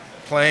and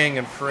playing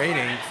and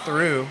parading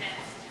through.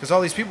 Because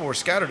all these people were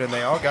scattered, and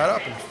they all got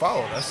up and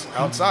followed us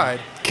outside.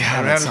 God,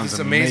 and that had sounds this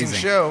amazing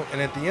amazing. show.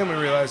 And at the end, we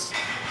realized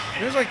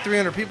there's like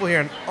 300 people here,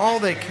 and all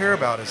they care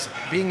about is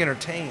being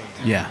entertained.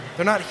 Yeah.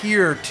 They're not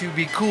here to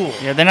be cool.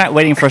 Yeah, they're not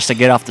waiting for us to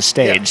get off the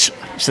stage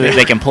so that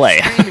they can play.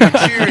 Screaming and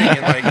cheering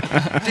and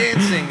like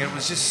dancing. It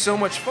was just so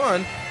much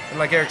fun. And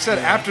like Eric said,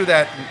 after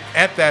that,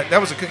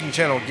 that was a Cooking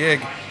Channel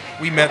gig.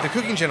 We met the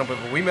Cooking Channel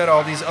people. We met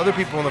all these other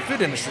people in the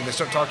food industry. They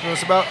start talking to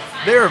us about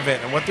their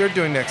event and what they're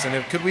doing next,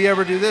 and could we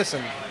ever do this?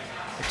 And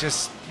it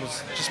just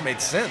made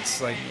sense.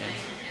 Like,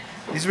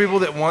 these are people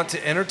that want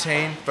to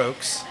entertain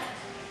folks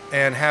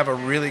and have a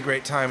really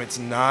great time. It's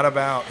not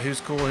about who's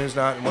cool and who's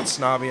not and what's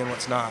snobby and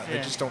what's not. They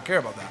just don't care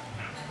about that.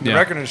 The Yeah.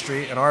 record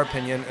industry, in our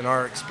opinion, in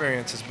our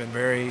experience, has been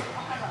very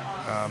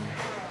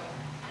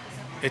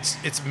it's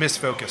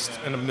misfocused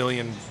in a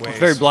million ways. It's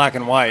very black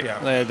and white.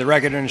 Yeah. The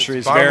record industry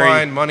is Bottom very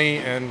line, money,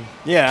 and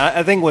Yeah,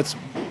 I think what's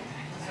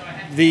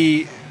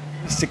the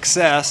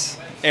success,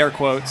 air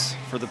quotes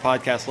for the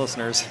podcast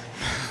listeners,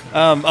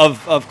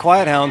 of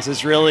Quiet Hounds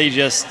is really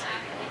just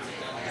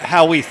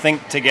how we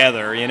think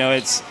together.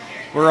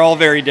 We're all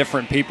very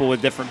different people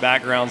with different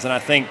backgrounds, and I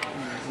think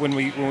when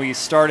we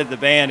started the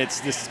band, it's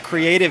this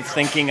creative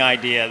thinking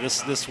idea,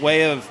 this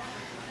way of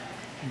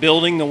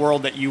building the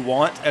world that you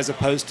want as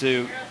opposed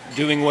to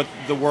doing what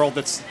the world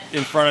that's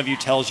in front of you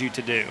tells you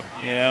to do.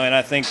 And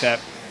I think that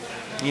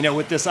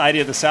with this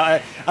idea of the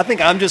South, I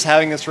think I'm just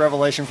having this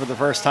revelation for the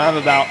first time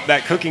about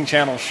that Cooking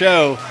Channel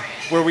show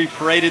where we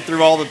paraded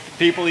through all the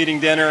people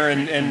eating dinner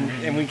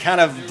and we kind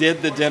of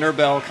did the dinner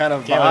bell kind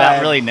of vibe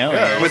without really knowing.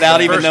 Yeah, it was without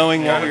the even first-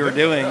 knowing yeah, what we were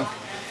doing.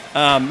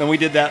 And we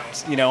did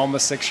that,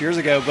 almost 6 years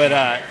ago. But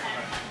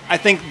I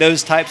think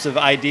those types of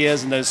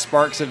ideas and those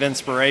sparks of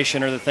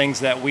inspiration are the things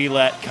that we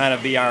let kind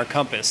of be our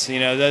compass.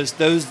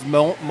 Those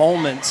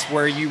moments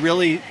where you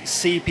really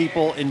see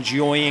people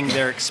enjoying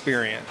their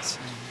experience.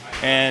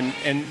 And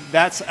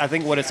that's, I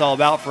think, what it's all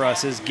about for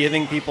us is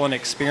giving people an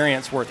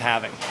experience worth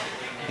having.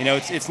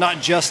 It's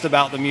not just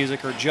about the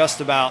music or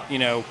just about,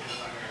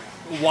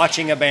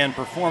 watching a band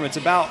perform. It's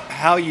about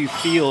how you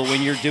feel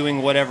when you're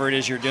doing whatever it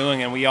is you're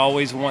doing, and we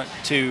always want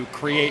to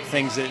create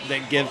things that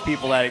give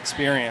people that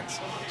experience.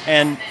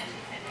 And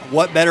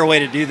what better way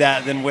to do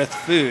that than with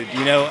food?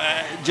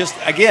 Just,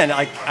 again,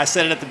 like I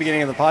said it at the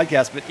beginning of the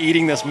podcast, but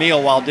eating this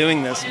meal while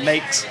doing this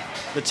makes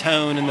the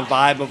tone and the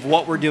vibe of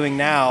what we're doing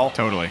now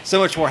Totally. so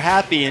much more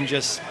happy and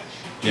just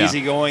Yeah.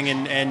 easygoing,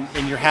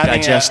 and you're having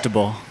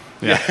Digestible.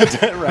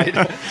 right.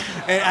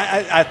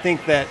 And I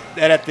think that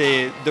at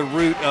the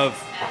root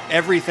of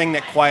everything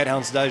that Quiet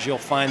Hounds does, you'll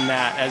find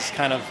that as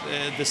kind of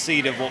the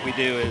seed of what we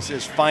do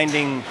is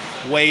finding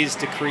ways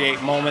to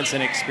create moments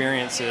and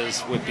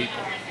experiences with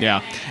people.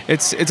 Yeah,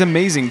 it's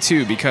amazing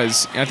too,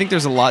 because I think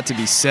there's a lot to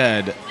be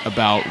said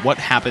about what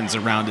happens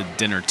around a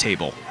dinner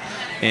table.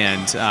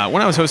 And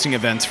when I was hosting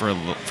events for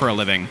a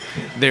living,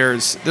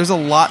 there's a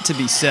lot to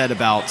be said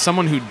about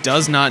someone who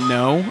does not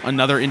know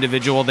another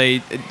individual.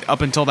 They,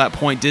 up until that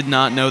point, did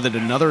not know that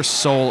another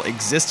soul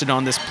existed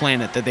on this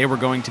planet that they were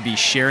going to be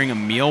sharing a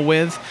meal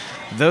with.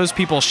 Those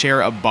people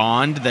share a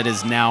bond that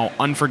is now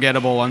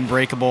unforgettable,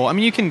 unbreakable. I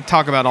mean, you can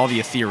talk about all the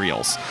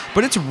ethereals,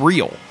 but it's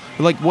real.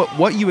 like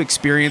what you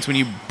experience when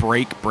you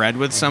break bread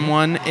with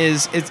someone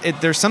is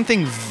there's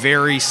something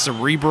very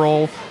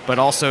cerebral, but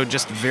also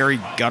just very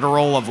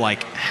guttural of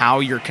like how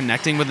you're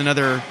connecting with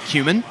another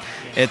human.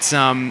 It's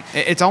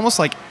almost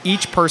like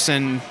each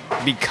person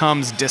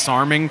becomes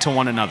disarming to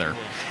one another.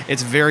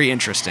 It's very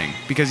interesting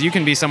because you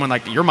can be someone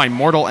like, you're my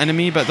mortal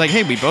enemy, but like,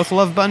 hey, we both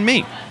love banh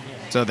mi.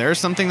 So there's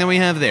something that we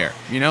have there,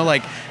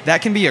 like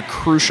that can be a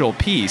crucial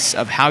piece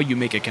of how you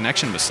make a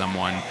connection with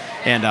someone,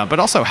 and but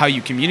also how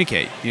you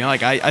communicate.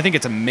 Like I think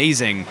it's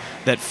amazing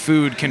that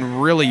food can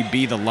really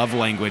be the love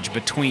language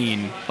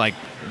between like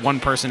one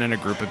person in a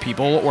group of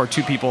people or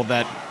two people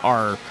that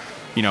are,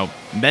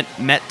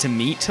 met to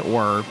meet,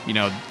 or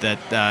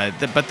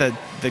but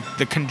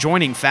the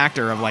conjoining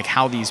factor of like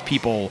how these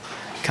people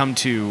come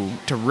to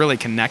really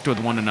connect with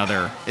one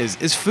another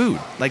is food.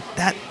 Like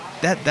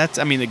that's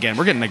I mean, again,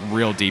 we're getting like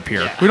real deep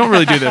here. Yeah. We don't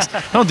really do this.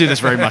 I don't do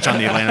this very much on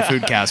the Atlanta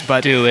Foodcast,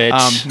 but do it.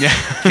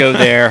 Go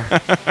there.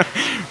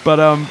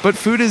 But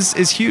food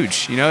is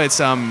huge. It's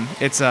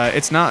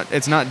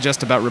not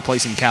just about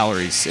replacing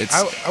calories.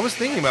 I was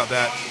thinking about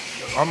that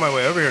on my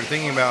way over here,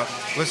 thinking about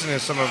listening to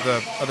some of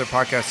the other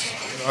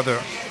podcasts, other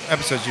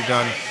episodes you've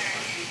done,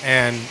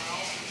 and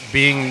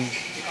being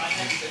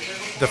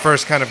the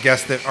first kind of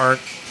guests that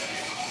aren't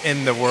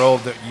in the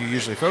world that you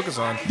usually focus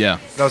on. Yeah.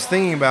 I was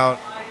thinking about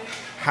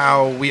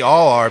how we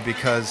all are,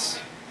 because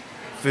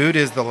food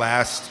is the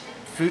last,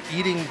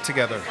 eating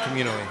together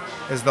communally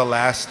is the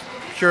last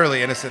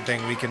purely innocent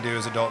thing we can do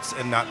as adults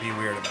and not be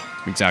weird about.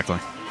 Exactly.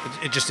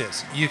 It just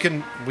is.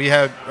 We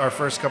had our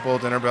first couple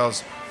of dinner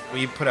bells.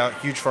 We put out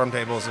huge farm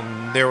tables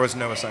and there was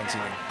no assigned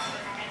seating.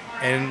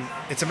 And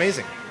it's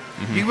amazing.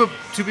 Mm-hmm. You put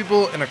two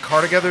people in a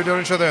car together doing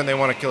each other and they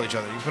want to kill each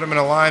other. You put them in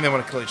a line, they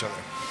want to kill each other.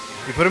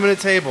 You put them at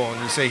a table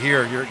and you say,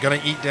 here, you're going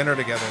to eat dinner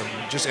together.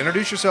 Just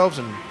introduce yourselves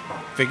and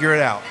figure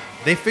it out.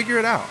 They figure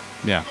it out.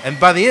 Yeah. And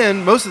by the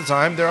end, most of the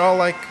time, they're all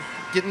like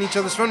getting each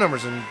other's phone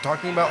numbers and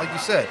talking about, like you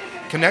said,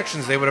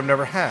 connections they would have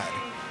never had.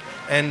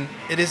 And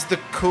it is the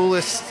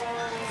coolest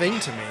thing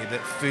to me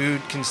that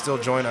food can still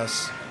join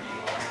us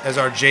as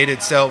our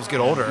jaded selves get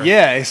older.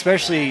 Yeah,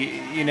 especially,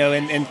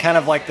 in kind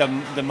of like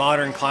the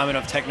modern climate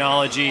of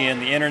technology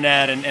and the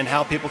internet and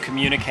how people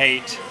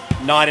communicate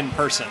not in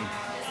person.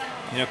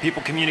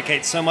 People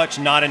communicate so much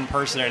not in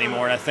person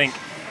anymore. And I think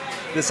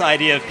this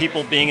idea of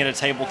people being at a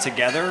table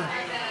together,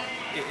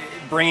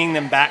 bringing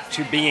them back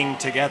to being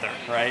together,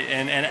 right?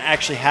 And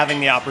actually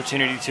having the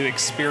opportunity to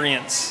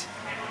experience,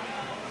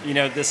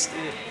 this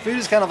food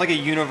is kind of like a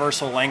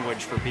universal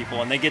language for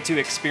people, and they get to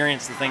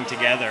experience the thing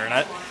together. And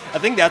I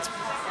think that's,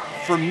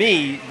 for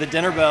me, the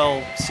Dinner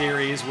Bell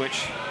series,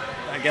 which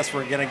I guess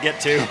we're going to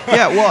get to.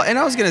 Yeah, well, and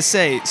I was going to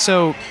say,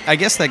 so I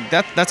guess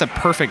that's a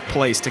perfect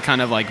place to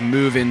kind of like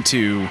move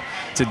into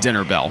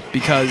Dinner Bell,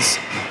 because,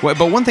 but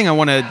one thing I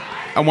want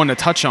to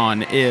touch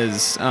on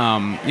is,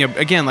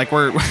 again, like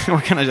we're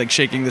kind of like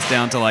shaking this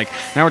down to like,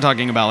 now we're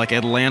talking about like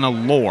Atlanta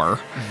lore,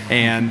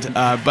 and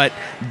but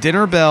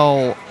Dinner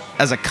Bell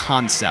as a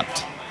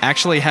concept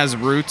actually has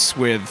roots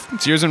with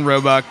Sears and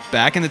Roebuck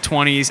back in the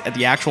 20s at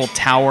the actual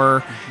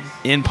tower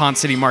in Ponce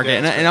City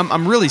Market. Yeah, and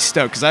I'm really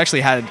stoked because I actually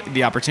had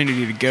the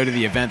opportunity to go to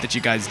the event that you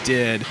guys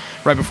did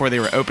right before they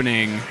were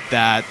opening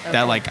that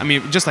like, I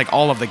mean, just like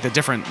all of like the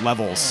different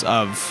levels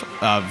of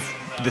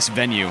this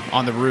venue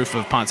on the roof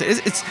of Ponce.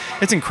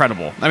 It's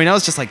incredible. I mean, I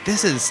was just like,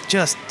 this is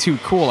just too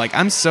cool. Like,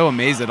 I'm so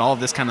amazed that all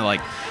of this kind of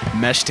like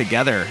meshed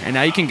together. And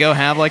now you can go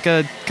have like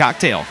a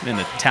cocktail in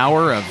the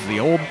tower of the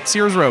old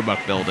Sears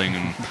Roebuck building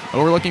and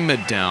overlooking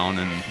Midtown,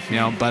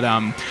 and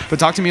but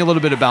talk to me a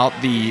little bit about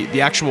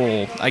the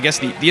actual, I guess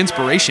the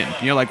inspiration.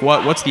 Like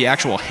what's the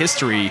actual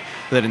history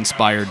that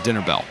inspired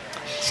Dinner Bell?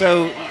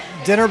 So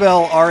Dinner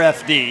Bell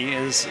RFD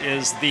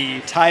is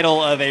the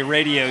title of a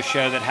radio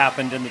show that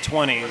happened in the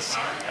 20s,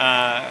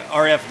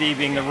 RFD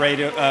being the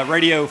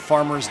Radio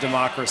Farmers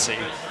Democracy.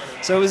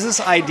 So it was this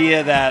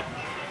idea that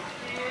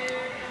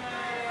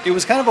it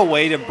was kind of a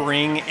way to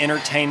bring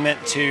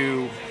entertainment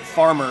to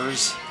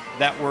farmers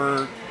that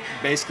were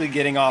basically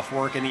getting off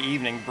work in the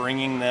evening,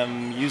 bringing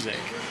them music.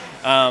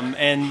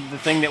 And the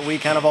thing that we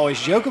kind of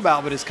always joke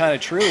about, but is kind of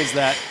true, is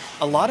that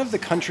a lot of the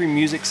country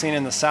music scene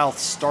in the South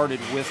started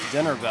with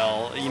Dinner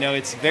Bell.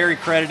 It's very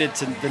credited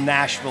to the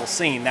Nashville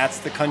scene. That's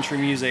the country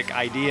music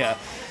idea.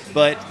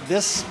 But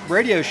this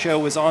radio show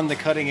was on the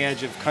cutting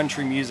edge of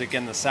country music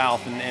in the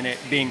South and it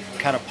being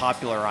kind of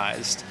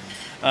popularized.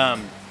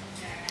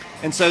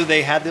 And so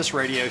they had this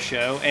radio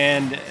show,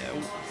 and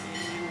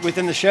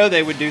within the show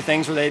they would do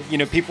things where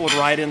people would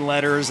write in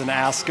letters and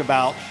ask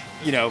about,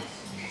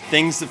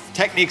 things,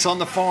 techniques on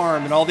the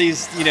farm and all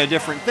these,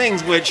 different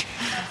things, which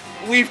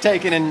we've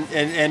taken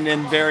and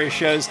in various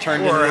shows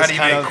turned into this how do you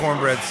kind make of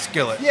cornbread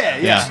skillet?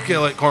 Yeah.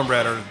 Skillet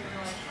cornbread, or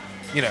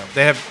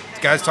they have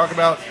guys talk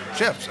about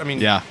chefs. I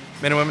mean, yeah.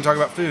 Men and women talk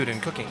about food and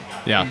cooking.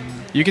 Yeah.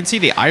 You can see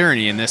the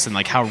irony in this and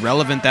like how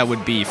relevant that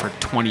would be for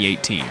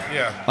 2018.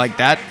 Yeah. Like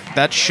that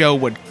show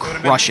would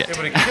crush it. It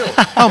would have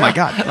killed. Oh my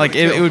God. Like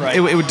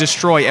it would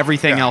destroy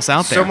everything else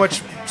out there.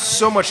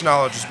 So much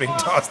knowledge is being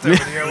tossed over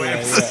the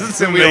airwaves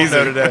that we don't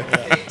know today.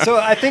 So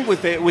I think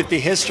with the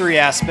history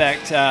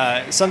aspect,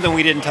 something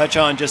we didn't touch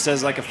on just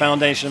as like a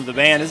foundation of the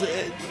band is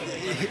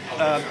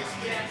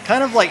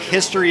kind of like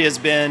history has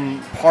been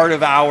part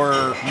of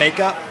our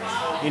makeup.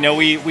 You know,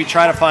 we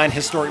try to find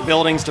historic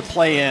buildings to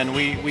play in.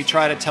 We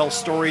try to tell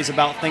stories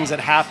about things that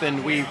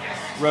happened. We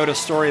wrote a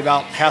story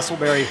about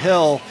Castleberry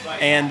Hill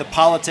and the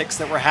politics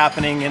that were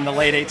happening in the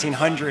late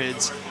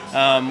 1800s.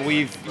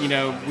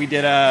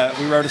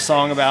 We wrote a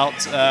song about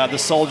the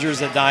soldiers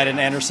that died in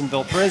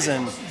Andersonville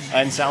Prison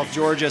in South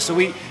Georgia. So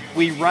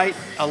we write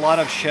a lot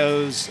of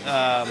shows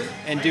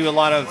and do a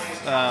lot of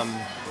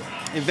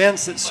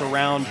events that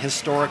surround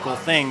historical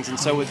things. And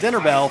so with Dinner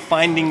Bell,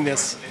 finding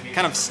this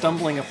kind of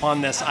stumbling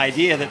upon this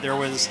idea that there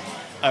was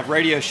a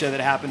radio show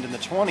that happened in the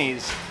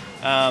 20s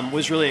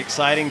was really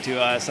exciting to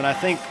us. And I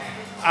think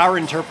our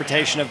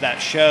interpretation of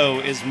that show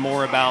is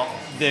more about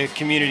the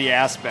community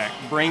aspect,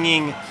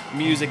 bringing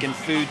music and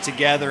food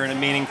together in a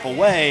meaningful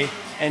way.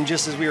 And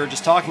just as we were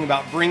just talking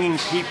about, bringing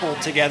people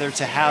together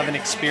to have an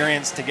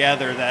experience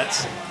together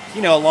that's,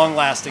 a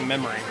long-lasting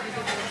memory.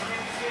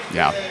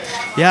 Yeah.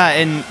 Yeah,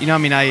 and,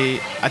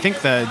 I think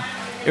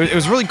it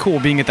was really cool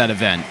being at that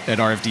event at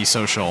RFD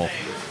Social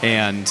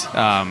and,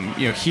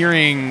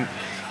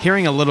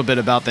 hearing a little bit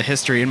about the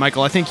history. And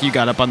Michael, I think you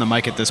got up on the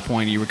mic at this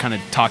point. You were kind of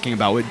talking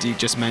about what Deke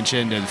just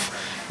mentioned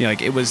of,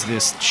 it was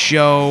this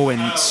show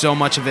and so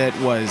much of it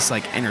was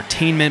like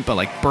entertainment, but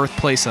like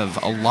birthplace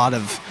of a lot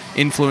of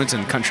influence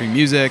in country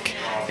music.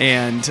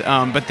 And,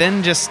 but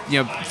then just,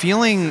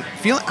 feeling,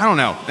 I don't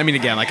know. I mean,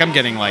 again, like I'm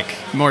getting like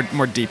more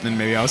deep than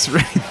maybe I was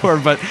ready for,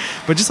 but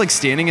just like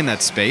standing in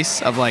that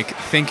space of like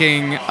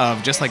thinking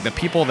of just like the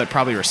people that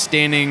probably were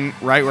standing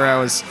right where I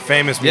was.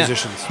 Famous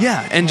musicians.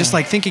 Yeah. And just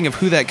like thinking of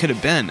who that could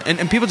have been.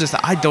 And people just,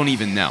 I don't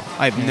even know.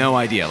 I have no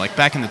idea. Like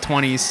back in the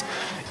 20s,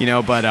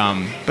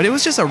 but it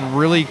was just a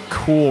really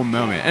cool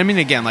moment. I mean,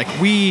 again, like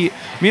me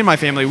and my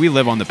family, we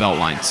live on the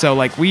Beltline. So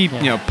like we,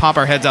 pop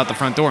our heads out the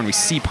front door and we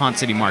see Pont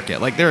City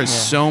Market. Like there is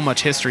so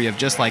much history of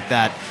just like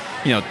that,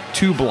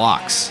 2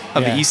 blocks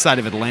of the east side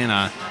of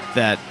Atlanta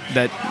that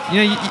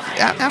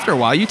after a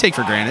while you take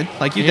for granted.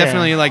 Like you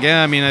definitely like,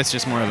 it's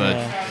just more of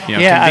a,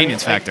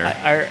 convenience factor.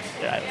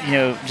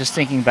 Just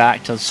thinking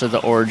back to the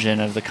origin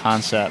of the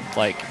concept,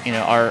 like,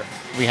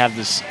 we have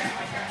this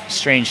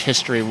strange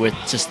history with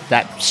just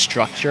that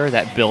structure,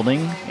 that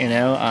building,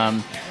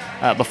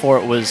 before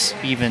it was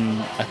even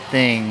a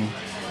thing.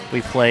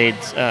 We played,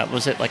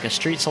 was it like a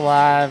Streets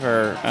Alive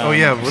or?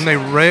 When they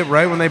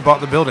right when they bought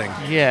the building.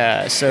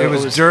 Yeah, so it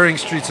was during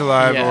Streets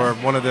Alive or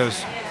one of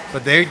those,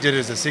 but they did it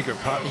as a secret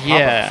pop-up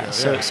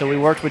show. So we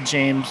worked with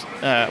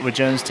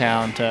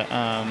Jonestown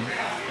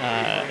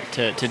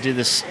to do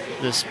this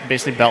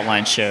basically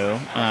Beltline show.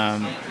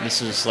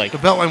 This is like the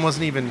Beltline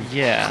wasn't even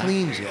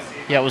cleaned yet.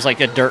 Yeah, it was like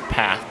a dirt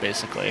path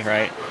basically,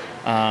 right?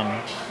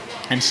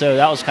 And so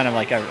that was kind of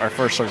like our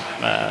first sort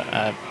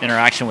of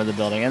interaction with the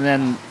building. And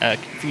then a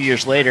few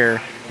years later,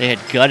 they had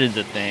gutted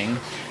the thing,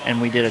 and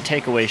we did a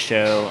takeaway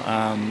show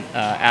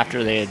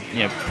after they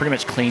had pretty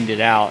much cleaned it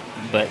out,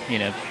 but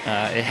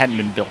it hadn't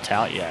been built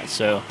out yet.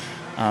 So,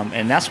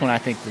 and that's when I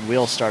think the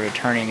wheels started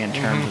turning in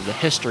terms of the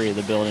history of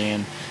the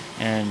building,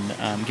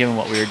 and given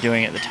what we were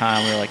doing at the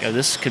time, we were like, oh,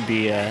 this could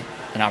be an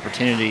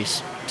opportunity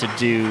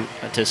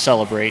to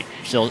celebrate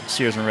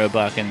Sears and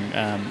Roebuck and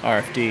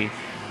RFD.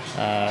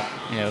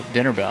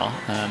 Dinner Bell,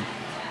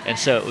 and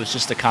so it was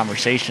just a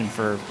conversation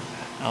for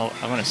I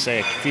want to say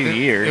a few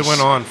years. It went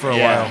on for a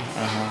while.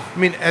 Uh-huh. I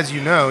mean, as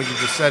you know, you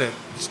just said it,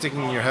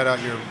 sticking your head out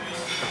your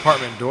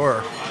apartment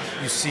door,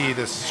 you see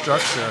this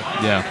structure.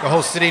 Yeah. The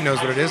whole city knows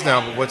what it is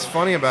now, but what's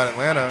funny about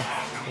Atlanta,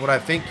 what I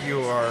think you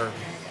are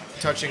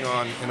touching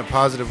on in a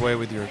positive way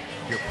with your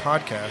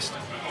podcast,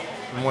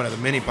 and one of the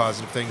many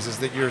positive things is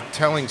that you're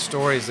telling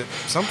stories that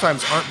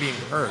sometimes aren't being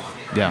heard.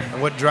 Yeah.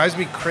 And what drives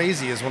me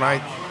crazy is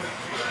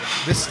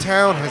this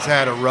town has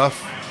had a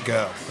rough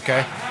go,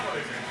 okay?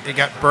 It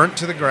got burnt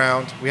to the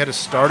ground. We had to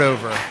start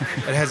over.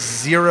 It has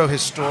zero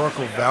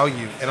historical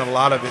value in a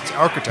lot of its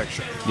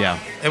architecture. Yeah.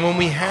 And when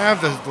we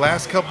have the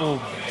last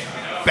couple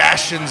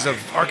bastions of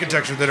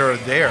architecture that are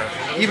there,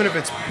 even if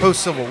it's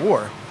post-Civil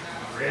War,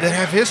 that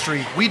have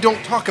history, we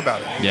don't talk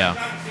about it. Yeah.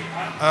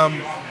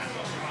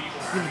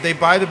 They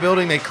buy the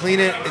building, they clean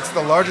it. It's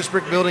the largest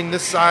brick building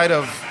this side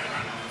of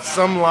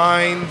some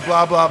line,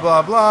 blah, blah,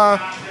 blah,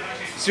 blah.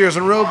 Sears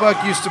and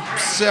Roebuck used to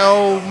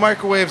sell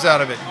microwaves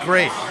out of it.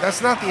 Great.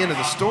 That's not the end of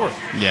the story.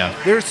 Yeah.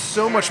 There's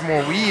so much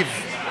more we've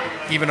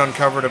even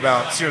uncovered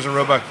about Sears and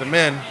Roebuck the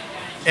Men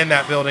in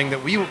that building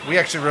that we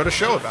actually wrote a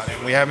show about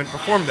it. We haven't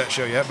performed that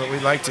show yet, but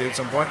we'd like to at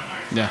some point.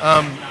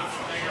 Yeah.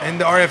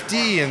 And the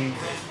RFD and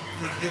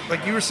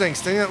like you were saying,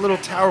 standing in that little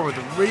tower with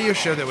a radio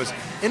show that was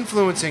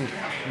influencing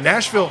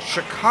Nashville,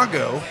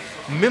 Chicago,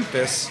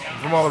 Memphis,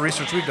 from all the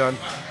research we've done,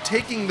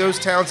 taking those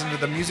towns into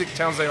the music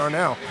towns they are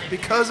now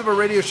because of a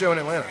radio show in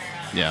Atlanta.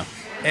 Yeah.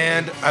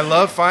 And I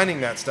love finding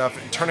that stuff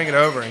and turning it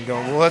over and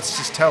going, well, let's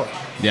just tell it.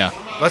 Yeah.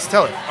 let's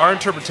tell it. Our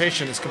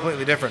interpretation is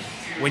completely different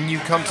when you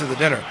come to the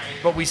dinner,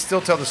 but we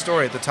still tell the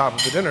story at the top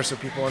of the dinner so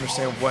people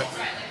understand what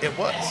it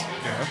was.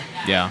 You know?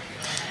 Yeah.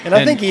 And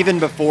I think even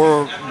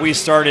before we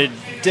started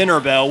Dinner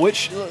Bell,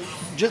 which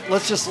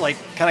let's just like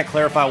kind of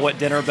clarify what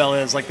Dinner Bell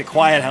is, like the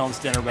Quiet Hounds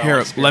Dinner Bell. Here,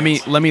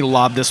 experience. let me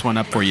lob this one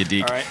up for you,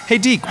 Deke. All right. Hey,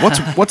 Deke,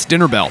 what's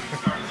Dinner Bell?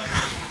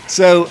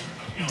 So,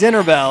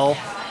 Dinner Bell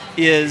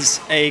is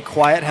a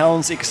Quiet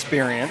Hounds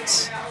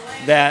experience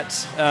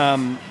that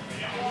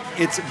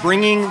it's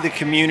bringing the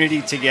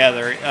community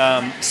together.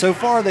 So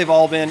far, they've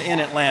all been in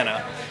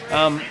Atlanta.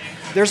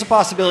 There's a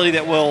possibility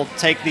that we'll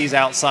take these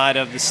outside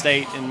of the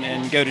state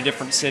and go to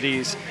different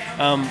cities.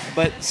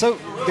 But so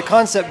the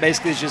concept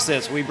basically is just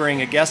this. We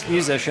bring a guest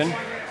musician,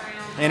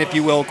 and if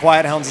you will,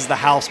 Quiet Hounds is the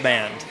house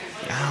band.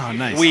 Oh,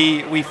 nice.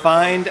 We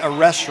find a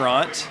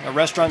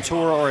restaurateur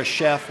or a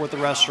chef with a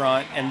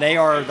restaurant, and they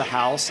are the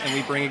house, and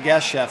we bring a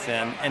guest chef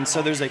in. And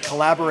so there's a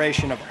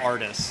collaboration of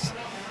artists.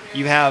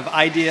 You have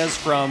ideas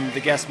from the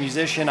guest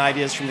musician,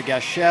 ideas from the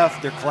guest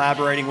chef. They're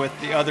collaborating with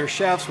the other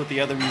chefs, with the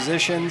other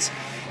musicians.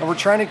 And we're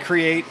trying to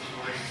create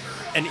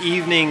an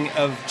evening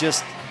of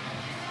just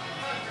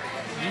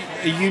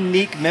a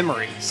unique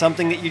memory,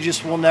 something that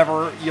you'll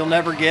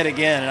never get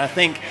again. And I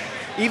think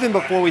even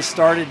before we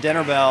started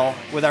Dinner Bell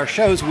with our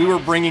shows, we were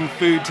bringing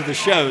food to the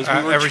shows.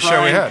 Every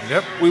show we had,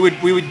 yep. We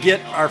would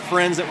get our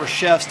friends that were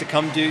chefs to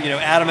come do,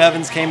 Adam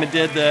Evans came and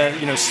did the,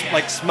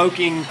 like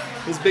smoking,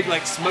 these big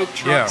like smoke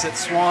trucks at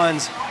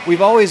Swans.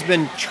 We've always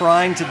been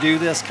trying to do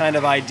this kind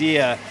of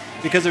idea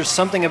because there's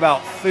something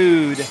about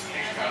food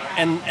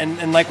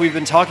and like we've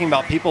been talking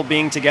about, people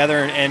being together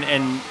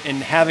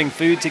and having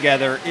food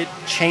together, it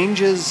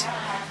changes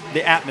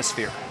the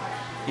atmosphere.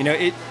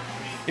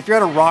 If you're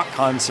at a rock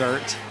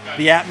concert,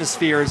 the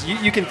atmosphere is,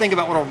 you can think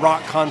about what a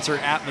rock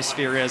concert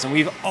atmosphere is, and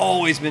we've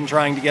always been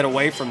trying to get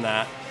away from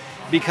that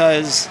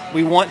because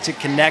we want to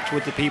connect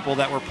with the people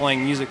that we're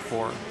playing music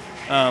for.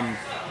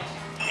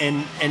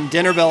 And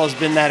Dinner Bell has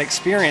been that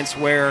experience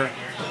where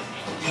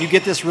you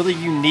get this really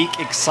unique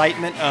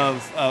excitement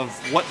of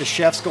what the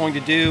chef's going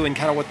to do and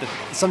kind of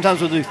sometimes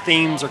we'll do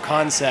themes or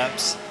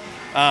concepts.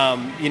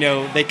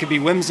 They could be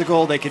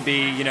whimsical, they could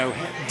be,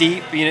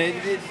 deep.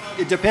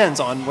 It depends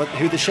on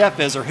who the chef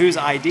is or whose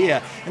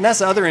idea. And that's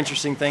the other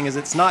interesting thing is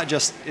it's not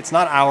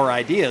our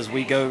ideas.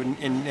 We go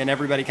and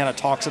everybody kind of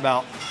talks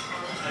about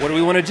what do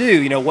we want to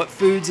do? What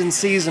food's in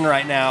season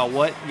right now?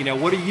 What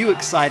are you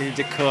excited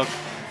to cook?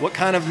 What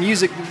kind of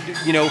music,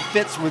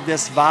 fits with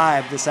this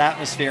vibe, this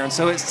atmosphere? And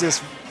so it's this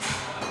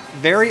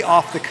very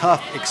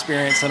off-the-cuff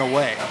experience in a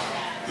way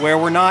where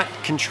we're not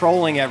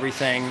controlling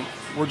everything.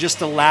 We're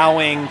just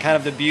allowing kind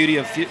of the beauty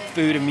of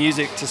food and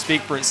music to speak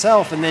for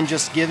itself and then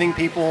just giving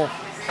people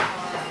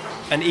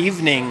an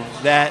evening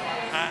that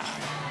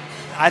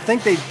I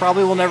think they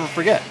probably will never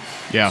forget.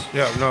 Yeah.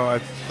 Yeah, no, I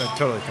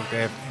totally think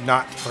they have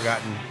not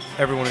forgotten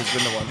everyone who's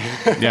been the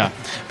one. Yeah,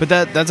 but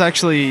that's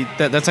actually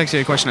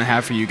a question I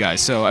have for you guys.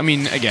 So, I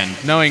mean, again,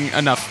 knowing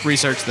enough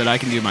research that I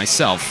can do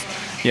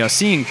myself,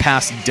 seeing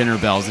past dinner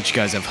bells that you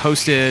guys have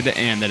hosted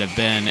and that have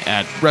been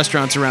at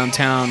restaurants around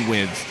town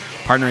with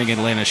partnering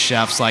Atlanta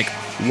chefs, like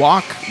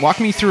walk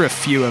me through a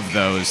few of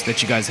those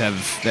that you guys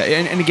have.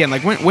 And again,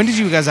 like when did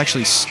you guys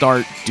actually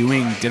start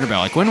doing Dinner Bell?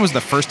 Like when was the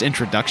first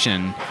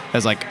introduction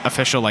as like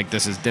official? Like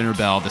this is Dinner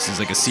Bell. This is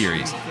like a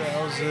series.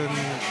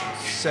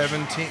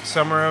 2017,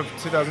 summer of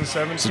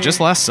 2017. So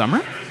just last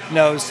summer?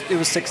 No, it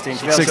was 16.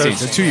 16,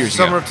 so 2 years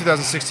Summer ago. of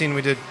 2016,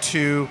 we did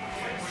two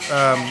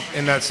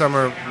in that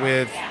summer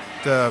with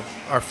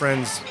our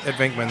friends at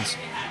Vinkman's.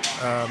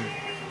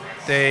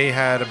 They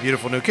had a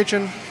beautiful new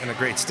kitchen and a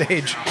great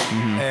stage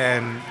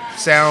and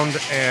sound,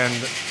 and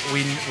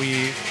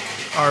we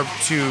our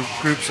two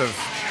groups of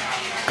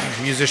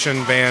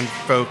musician band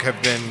folk have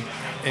been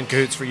in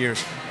cahoots for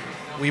years.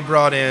 We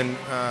brought in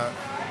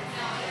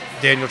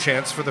Daniel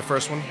Chance for the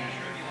first one.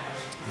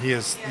 He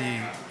is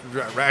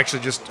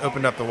actually just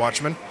opened up the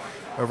Watchman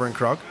over in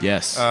Krog.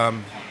 Yes.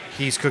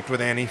 He's cooked with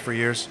Annie for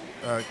years,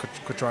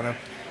 Quatrano.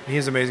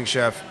 He's an amazing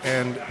chef.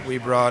 And we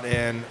brought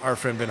in our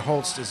friend Ben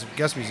Holst as a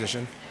guest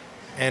musician.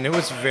 And it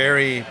was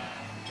very,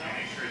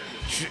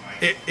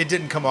 it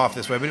didn't come off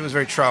this way, but it was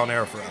very trial and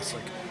error for us.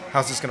 Like,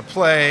 how's this going to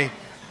play?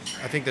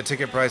 I think the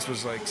ticket price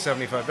was like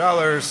 $75.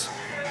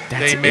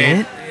 That's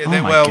it? Oh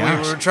my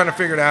gosh. We were trying to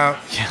figure it out.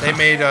 Yeah. They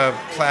made a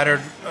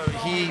plattered,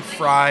 he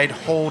fried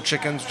whole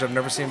chickens, which I've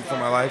never seen before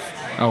in my life.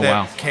 Oh, that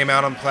wow. Came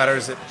out on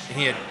platters that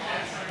he had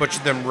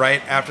butchered them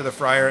right after the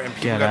fryer, and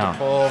people got to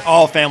pull.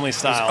 All family It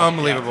style. was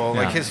unbelievable.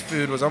 Yeah. Like, his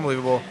food was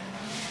unbelievable.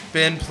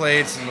 Ben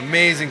played some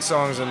amazing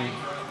songs and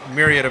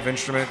myriad of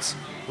instruments.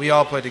 We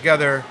all played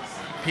together.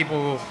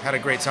 People had a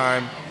great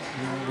time.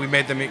 We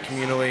made them eat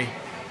communally,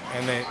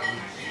 and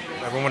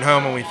everyone went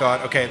home, and we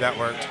thought, okay, that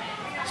worked.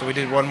 So we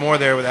did one more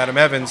there with Adam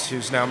Evans,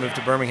 who's now moved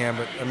to Birmingham,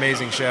 but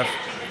amazing chef,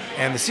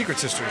 and the Secret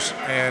Sisters.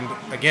 And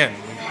again,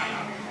 we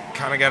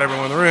kind of got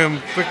everyone in the room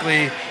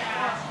quickly.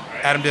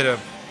 Adam did a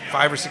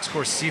 5 or 6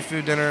 course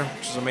seafood dinner,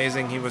 which was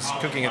amazing. He was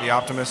cooking at the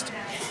Optimist.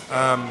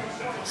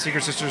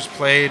 Secret Sisters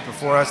played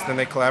before us, then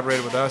they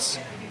collaborated with us.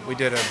 We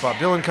did a Bob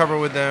Dylan cover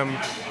with them.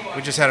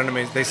 We just had an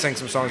amazing. They sang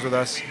some songs with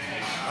us,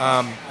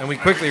 and we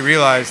quickly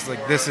realized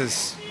like this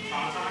is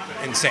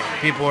insane.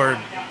 People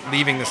are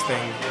leaving this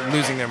thing,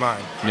 losing their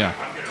mind. Yeah.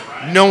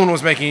 No one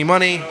was making any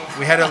money.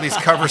 We had to at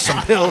least cover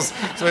some bills.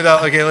 So we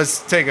thought, okay,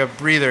 let's take a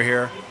breather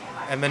here.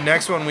 And the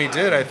next one we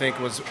did, I think,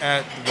 was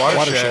at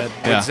Watershed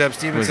with Zeb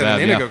Stevenson and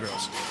the Indigo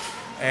Girls.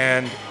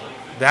 And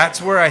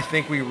that's where I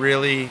think we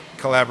really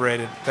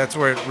collaborated. That's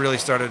where it really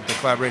started, the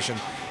collaboration.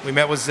 We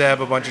met with Zeb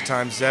a bunch of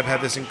times. Zeb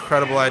had this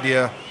incredible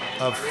idea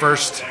of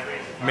first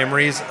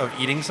memories of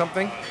eating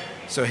something.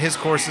 So his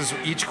courses,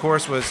 each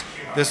course was,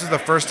 this is the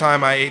first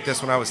time I ate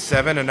this when I was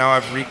 7, and now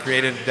I've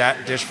recreated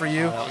that dish for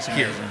you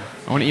here.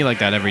 I want to eat like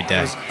that every It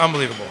day. was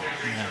unbelievable.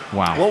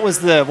 Wow. What was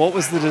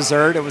the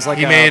dessert? It was like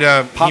He made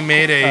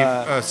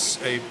a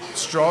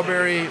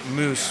strawberry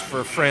mousse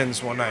for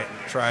friends one night.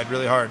 Tried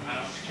really hard,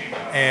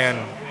 and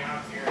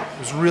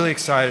was really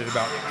excited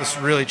about this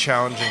really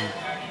challenging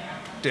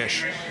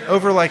dish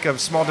over like a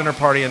small dinner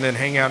party, and then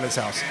hang out in his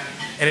house.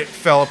 And it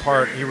fell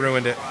apart. He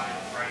ruined it.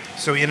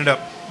 So he ended up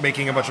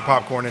making a bunch of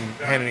popcorn and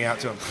handing it out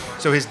to him.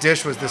 So his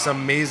dish was this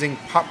amazing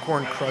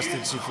popcorn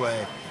crusted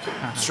souffle,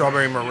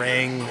 strawberry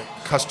meringue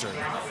custard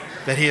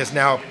that he has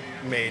now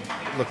made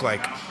look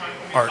like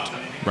art.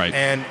 Right.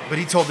 But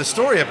he told the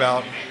story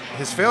about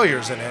his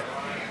failures in it.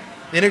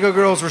 The Indigo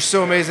Girls were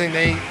so amazing.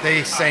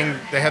 They sang.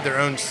 They had their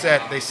own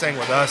set. They sang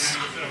with us.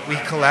 We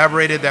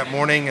collaborated that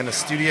morning in the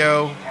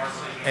studio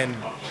and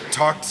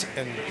talked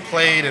and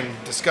played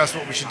and discussed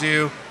what we should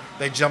do.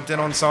 They jumped in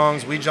on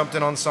songs. We jumped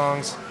in on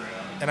songs.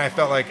 And I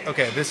felt like,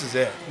 okay, this is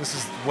it. This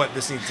is what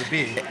this needs to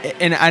be.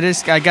 And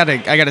I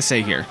gotta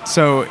say here.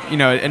 So,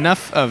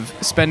 enough of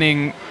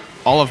spending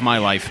all of my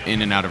life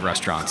in and out of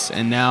restaurants,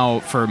 and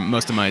now for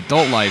most of my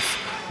adult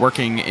life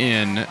working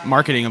in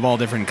marketing of all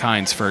different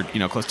kinds for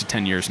close to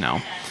 10 years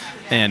now,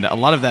 and a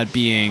lot of that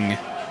being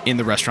in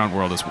the restaurant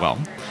world as well.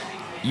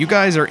 You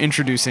guys are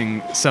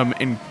introducing some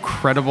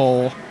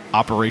incredible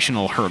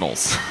operational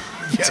hurdles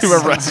to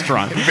a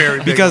restaurant.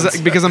 Very big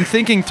because I'm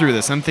thinking through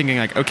this. I'm thinking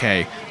like,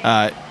 okay,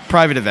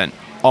 private event,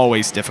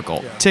 always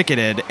difficult.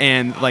 Ticketed,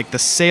 and like the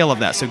sale of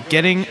that. So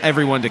getting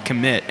everyone to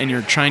commit, and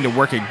you're trying to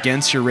work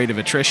against your rate of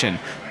attrition,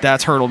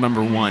 that's hurdle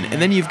number 1.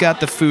 And then you've got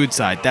the food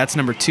side, that's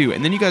number 2.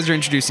 And then you guys are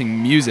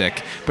introducing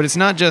music, but it's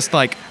not just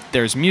like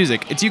there's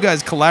music. It's you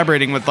guys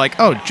collaborating with like,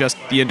 just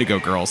the Indigo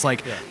Girls.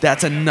 Like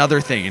that's another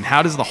thing. And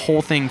how does the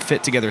whole thing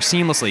fit together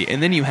seamlessly?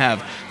 And then you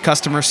have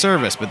customer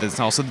service, but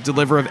it's also the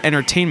deliver of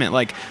entertainment.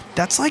 Like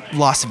that's like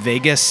Las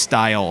Vegas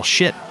style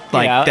shit.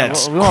 Like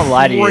that's we won't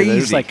lie to you. crazy.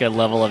 There's like a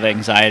level of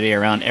anxiety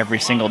around every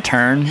single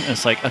turn.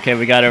 It's like, okay,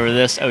 we got over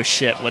this. Oh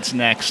shit, what's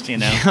next? We're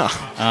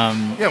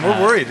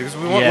worried because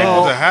we want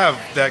people to have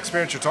that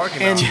experience you're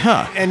talking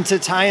about. And to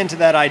tie into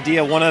that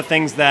idea, one of the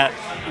things that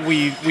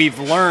we've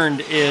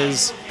learned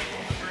is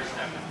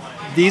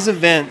these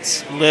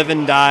events live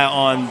and die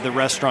on the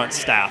restaurant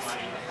staff.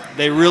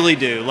 They really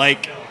do.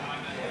 Like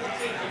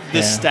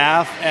the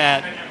staff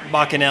at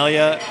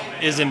Bacchanalia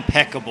is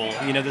impeccable.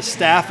 The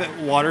staff at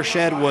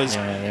Watershed was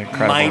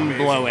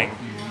mind-blowing.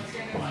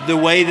 The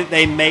way that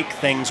they make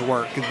things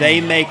work.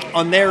 They make,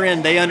 on their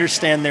end, they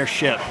understand their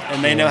ship,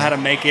 and they know how to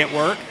make it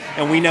work,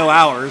 and we know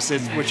ours,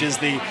 which is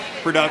the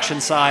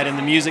production side and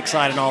the music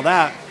side and all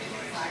that.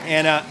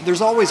 And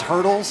there's always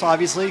hurdles,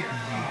 obviously.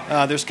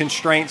 There's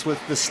constraints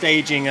with the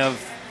staging of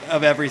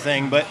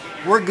everything, but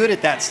we're good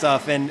at that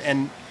stuff,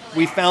 and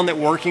we found that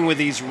working with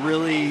these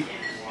really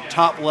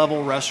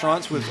top-level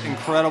restaurants with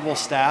incredible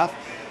staff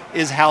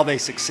is how they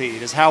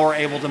succeed, is how we're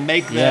able to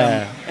make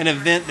them an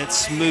event that's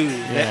smooth,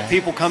 that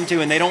people come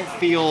to and they don't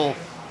feel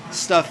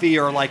stuffy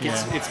or like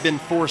it's been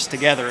forced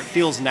together. It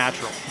feels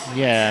natural.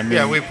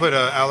 We put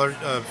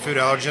a food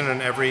allergen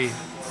in every,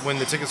 when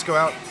the tickets go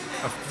out,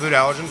 a food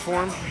allergen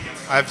form.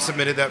 I've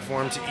submitted that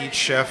form to each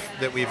chef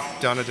that we've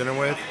done a dinner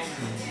with.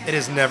 It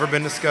has never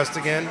been discussed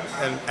again,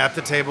 and at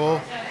the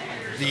table,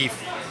 the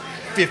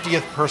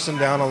 50th person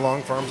down a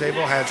long farm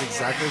table has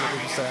exactly what we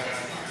just said.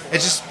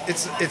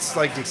 It's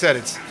like Duke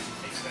said,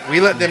 we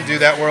let them do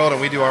that world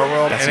and we do our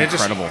world. That's and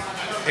incredible.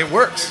 It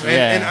works.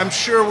 And I'm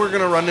sure we're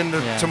going to run into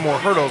to more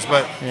hurdles,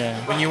 but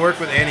when you work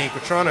with Annie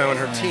Quatrano and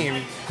her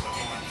team,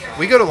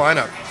 we go to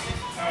lineup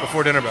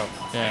before dinner bell.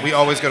 We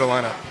always go to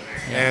lineup.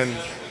 And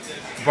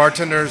the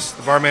bartenders,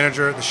 the bar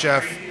manager, the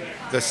chef,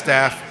 the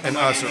staff, and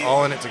us are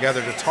all in it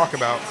together to talk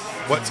about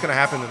what's going to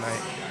happen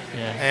tonight.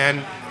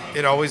 And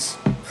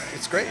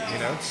it's great,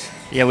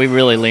 we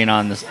really lean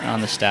on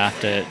the staff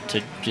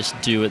to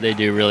just do what they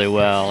do really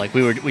well. Like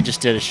we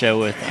just did a show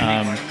with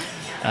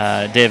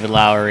David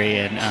Lowery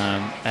and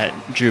at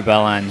Drew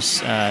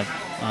Belline's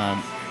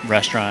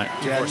restaurant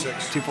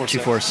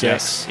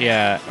 246.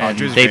 And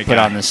they put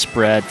on the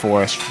spread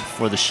for us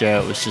for the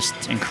show. It was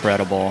just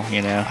incredible,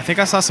 I think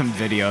I saw some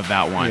video of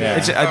that one.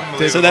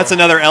 So that's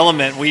another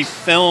element. We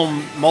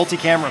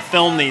multi-camera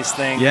film these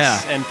things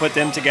and put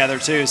them together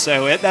too.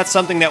 So that's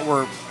something that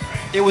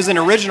it was an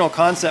original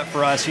concept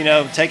for us,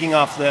 taking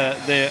off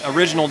the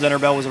original Dinner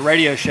Bell was a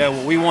radio show.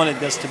 Well, we wanted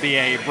this to be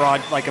a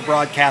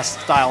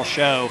broadcast style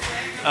show.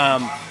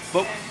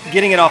 but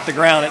getting it off the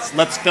ground, it's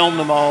let's film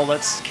them all,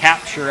 let's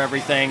capture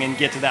everything and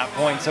get to that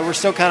point. So we're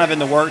still kind of in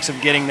the works of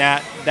getting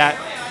that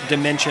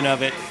dimension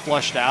of it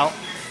flushed out.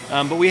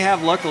 But we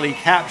have luckily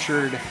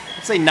captured,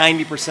 I'd say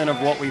 90%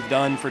 of what we've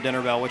done for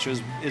Dinner Bell, which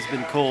has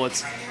been cool.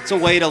 It's a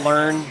way to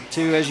learn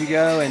too as you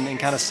go and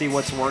kind of see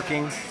what's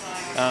working.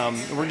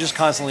 We're just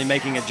constantly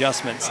making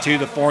adjustments to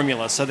the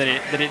formula so that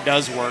it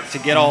does work, to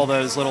get all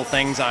those little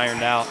things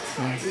ironed out.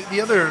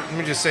 Let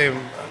me just say,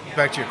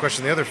 back to your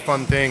question, the other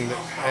fun thing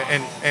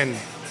and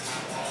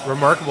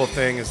remarkable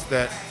thing is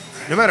that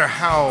no matter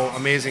how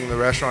amazing the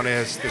restaurant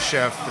is, the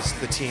chef,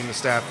 the team, the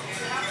staff,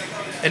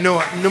 and no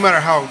matter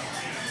how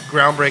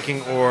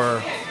groundbreaking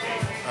or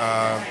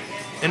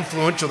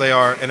influential they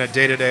are in a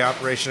day-to-day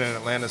operation in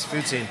Atlanta's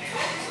food scene,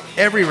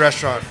 every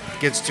restaurant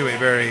gets to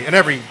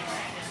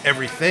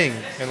everything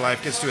in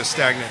life gets to a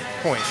stagnant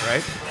point,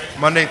 right?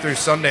 Monday through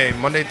Sunday,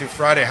 Monday through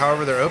Friday,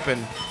 however they're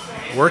open,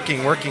 working,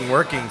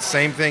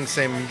 same thing,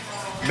 same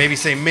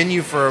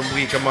menu for a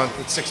week, a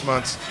month, 6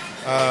 months,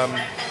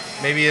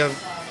 maybe a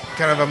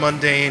kind of a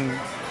mundane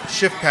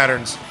shift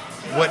patterns.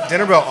 What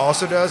Dinner Bell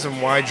also does,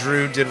 and why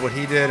Drew did what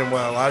he did, and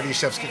why a lot of these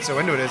chefs get so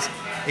into it, is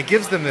it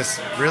gives them this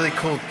really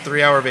cool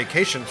 3-hour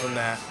vacation from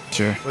that.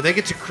 Sure. Where they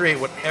get to create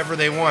whatever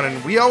they want.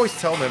 And we always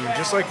tell them,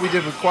 just like we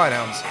did with Quiet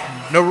Hounds,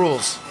 no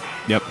rules.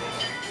 Yep.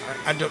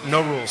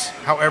 No rules.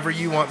 However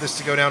you want this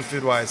to go down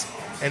food-wise.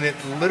 And it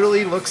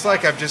literally looks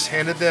like I've just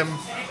handed them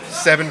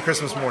 7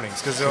 Christmas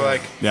mornings, because they're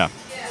like, Yeah.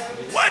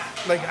 what?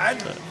 Like,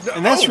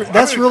 And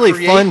that's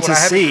really fun to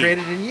see.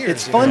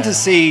 It's fun to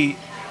see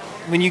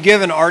when you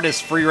give an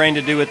artist free reign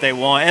to do what they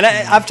want. And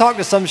I've talked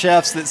to some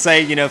chefs that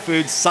say,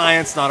 food's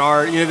science, not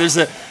art.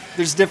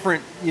 There's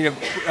different,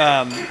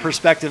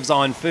 perspectives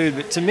on food.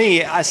 But to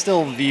me, I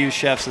still view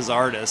chefs as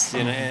artists.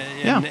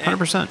 Yeah,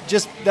 100%.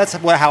 Just that's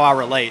how I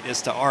relate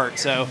is to art.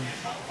 So,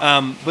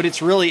 but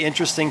it's really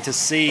interesting to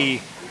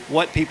see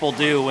what people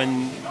do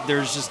when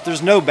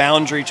there's no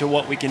boundary to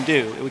what we can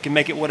do. We can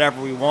make it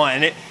whatever we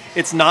want. And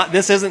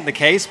this isn't the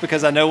case,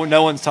 because I know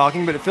no one's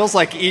talking, but it feels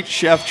like each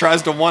chef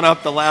tries to one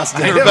up the last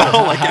Dinner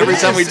Bell, like every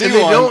time we do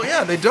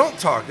one. They don't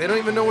talk. They don't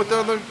even know what the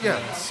other,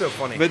 it's so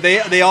funny. But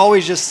they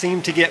always just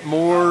seem to get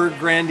more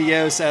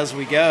grandiose as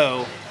we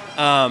go.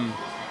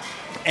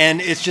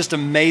 And it's just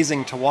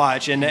amazing to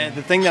watch. And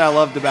the thing that I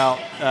loved about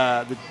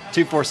the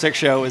 246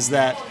 show is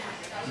that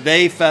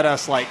they fed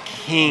us like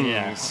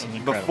kings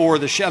before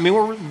the show. I mean,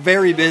 we're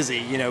very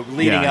busy,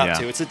 leading up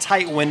to. It's a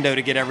tight window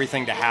to get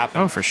everything to happen.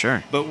 Oh, for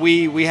sure. But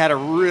we had a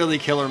really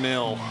killer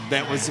meal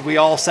we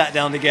all sat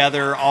down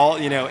together,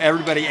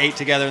 everybody ate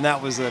together, and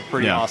that was a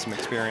pretty awesome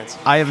experience.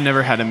 I have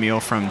never had a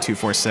meal from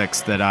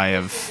 246 that I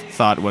have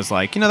thought was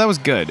like, that was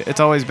good. It's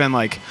always been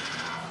like,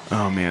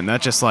 oh man, that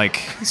just like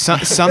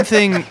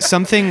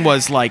something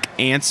was like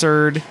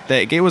answered,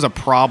 that it was a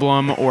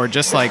problem or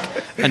just like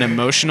an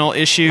emotional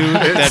issue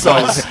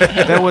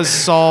that was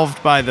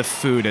solved by the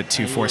food at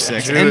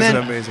 246. Yeah, and then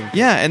amazing.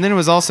 Yeah, and then it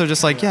was also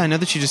just like, I know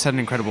that you just had an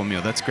incredible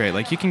meal. That's great.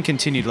 Like you can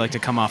continue to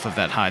come off of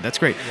that high. That's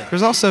great. Yeah.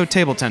 There's also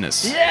table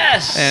tennis.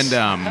 Yes. And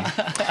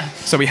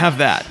so we have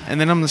that. And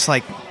then I'm just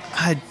like,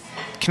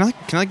 can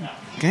I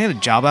get a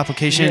job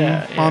application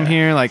while I'm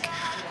here? Like.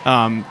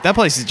 That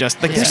place is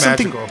just like there's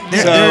magical.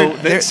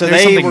 Something. So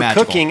they were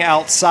cooking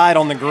outside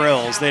on the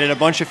grills. They did a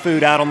bunch of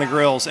food out on the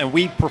grills, and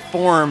we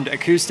performed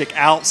acoustic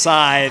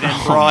outside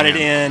and brought it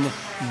in.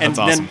 And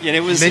awesome. Then it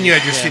was. Then you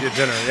had your seat at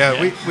dinner.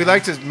 Yeah, we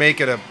like to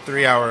make it a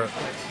 3-hour,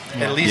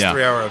 at least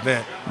 3-hour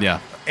event. Yeah.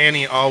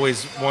 Annie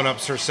always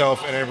one-ups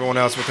herself and everyone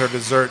else with her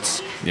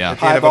desserts. Yeah. At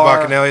the end of a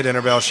Bacchanali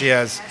Dinner Bell, she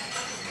has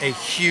a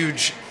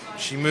huge.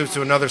 She moves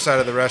to another side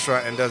of the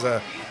restaurant and does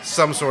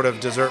some sort of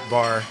dessert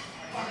bar.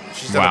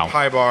 She's done a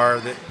pie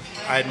bar that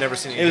I had never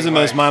seen. It was the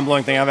most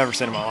mind-blowing thing I've ever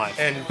seen in my life.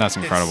 And that's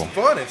incredible. It's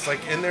fun. It's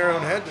like in their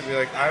own head to be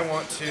like, I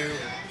want to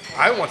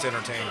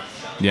entertain.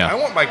 Yeah. I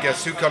want my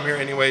guests who come here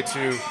anyway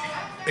to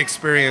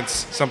experience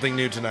something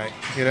new tonight,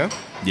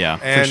 Yeah.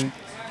 And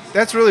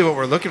that's really what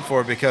we're looking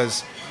for,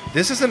 because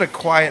this isn't a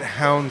Quiet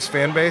Hounds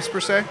fan base per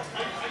se.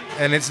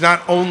 And it's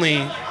not only,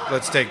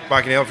 let's take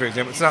Bacchanali for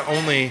example, it's not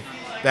only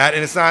that,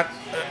 and it's not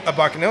a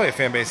Bacchanali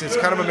fan base. It's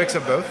kind of a mix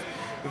of both.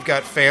 We've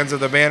got fans of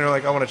the band who are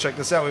like, I want to check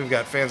this out. We've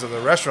got fans of the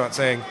restaurant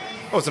saying,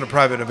 oh, it's in a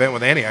private event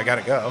with Annie. I got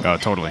to go. Oh,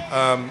 totally.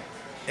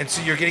 And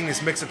so you're getting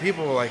this mix of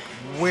people who are like,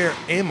 where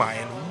am I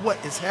and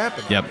what is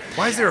happening? Yep.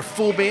 Why is there a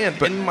full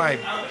band in my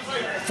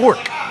fork?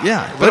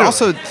 Yeah, but Literally.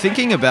 also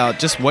thinking about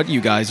just what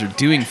you guys are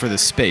doing for the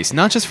space,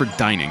 not just for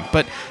dining,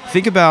 but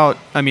think about,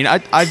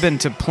 I've been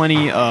to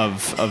plenty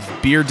of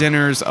beer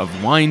dinners,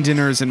 of wine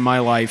dinners in my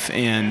life,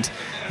 and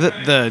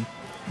the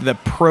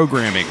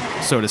programming,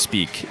 so to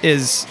speak,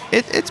 it's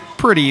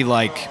pretty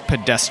like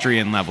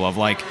pedestrian level of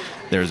like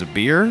there's a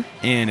beer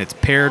and it's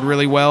paired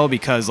really well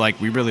because like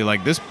we really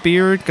like this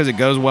beer because it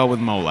goes well with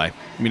mole,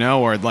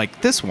 or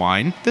like this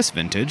wine, this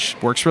vintage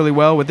works really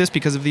well with this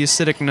because of the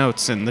acidic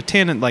notes and the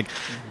tannin. Like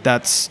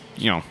that's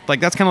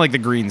that's kind of like the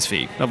greens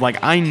fee of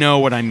like I know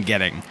what I'm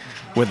getting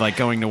with like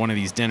going to one of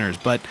these dinners,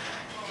 but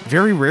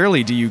very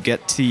rarely do you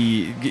get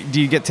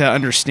to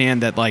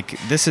understand that like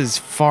this is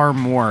far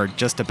more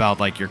just about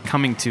like you're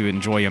coming to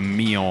enjoy a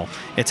meal.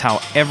 It's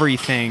how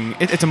everything.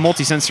 It's a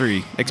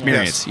multisensory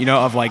experience. Yes.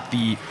 Of like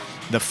the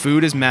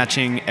food is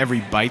matching every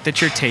bite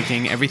that you're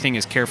taking. Everything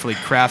is carefully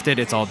crafted.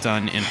 It's all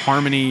done in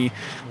harmony.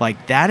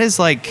 Like that is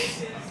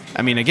like.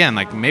 I mean, again,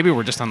 like maybe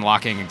we're just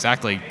unlocking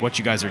exactly what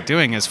you guys are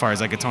doing as far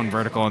as like its own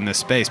vertical in this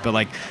space, but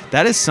like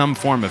that is some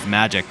form of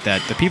magic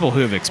that the people who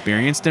have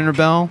experienced Dinner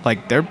Bell,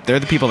 like they're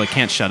the people that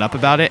can't shut up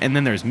about it, and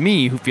then there's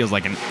me who feels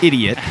like an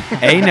idiot.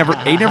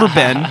 Never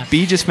been.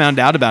 B just found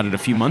out about it a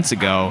few months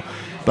ago,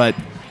 but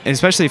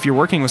especially if you're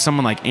working with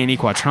someone like Annie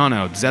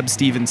Quattrano, Zeb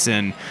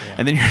Stevenson,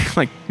 and then you're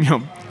like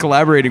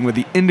collaborating with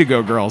the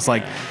Indigo Girls,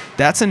 like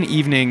that's an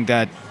evening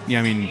that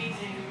I mean.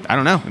 I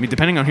don't know. I mean,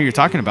 depending on who you're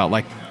talking about,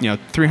 like,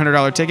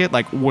 $300 ticket,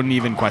 like, wouldn't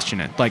even question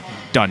it. Like,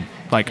 done.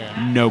 Like,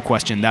 no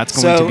question. That's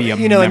going to be a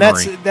memory.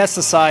 And that's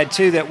the side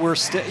too that we're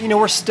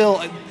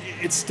still,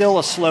 it's still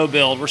a slow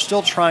build. We're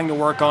still trying to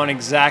work on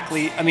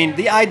exactly. I mean,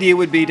 the idea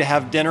would be to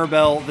have Dinner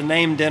Bell, the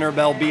name Dinner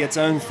Bell, be its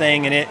own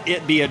thing and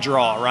it be a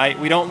draw, right?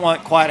 We don't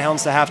want Quiet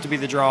Hounds to have to be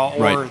the draw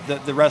or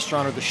the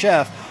restaurant or the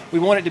chef. We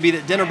want it to be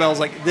that Dinner Bell's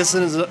like, this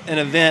is an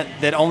event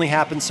that only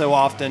happens so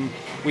often.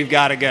 We've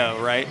got to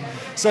go, right?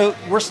 So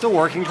we're still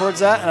working towards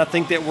that, and I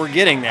think that we're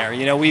getting there.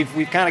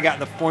 We've kind of got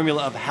the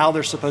formula of how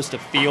they're supposed to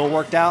feel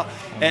worked out.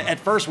 At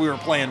first, we were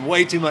playing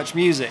way too much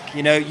music.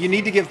 You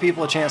need to give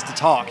people a chance to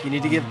talk. You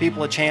need to give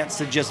people a chance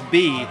to just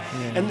be.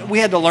 And we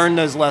had to learn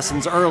those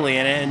lessons early,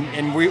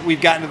 and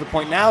we've gotten to the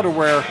point now to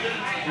where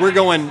we're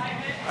going,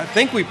 I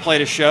think we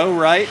played a show,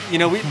 right?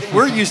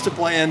 We're used to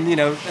playing, an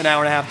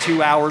hour and a half,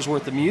 2 hours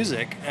worth of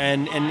music.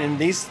 And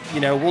these,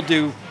 we'll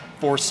do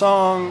 4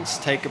 songs,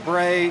 take a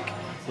break,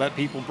 let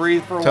people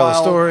breathe for a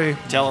while.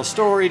 Tell a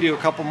story, do a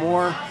couple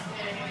more.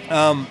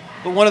 But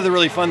one of the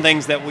really fun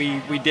things that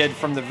we did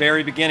from the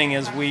very beginning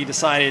is we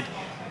decided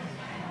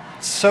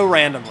just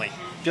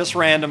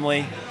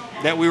randomly,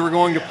 that we were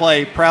going to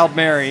play Proud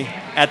Mary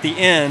at the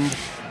end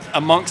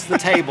amongst the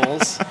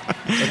tables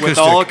with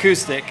all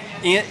acoustic,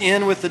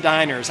 in with the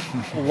diners.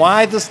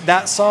 Why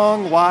that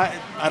song? Why?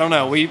 I don't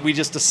know. We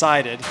just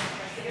decided.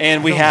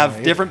 And we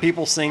have different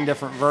people sing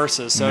different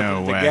verses.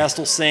 So the guest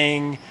will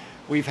sing.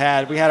 We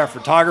had our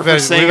photographer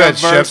sing a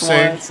verse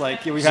once.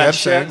 We've had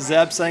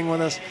Zeb sing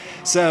with us.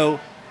 So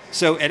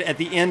at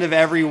the end of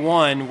every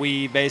one,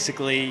 we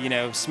basically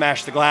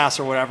smash the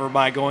glass or whatever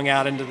by going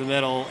out into the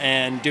middle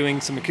and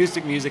doing some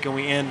acoustic music, and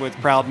we end with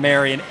Proud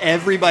Mary, and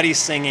everybody's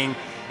singing.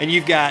 And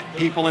you've got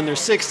people in their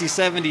 60s,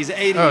 70s,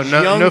 80s,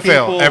 young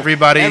people. Fail.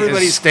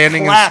 Everybody's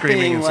standing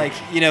clapping, and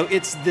screaming.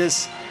 It's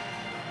this.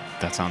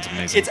 That sounds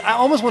amazing. I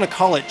almost want to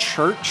call it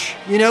church.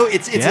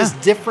 It's this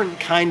different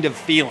kind of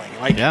feeling.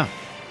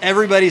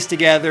 Everybody's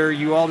together.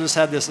 You all just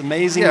had this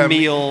amazing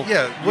meal.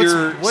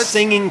 You're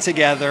singing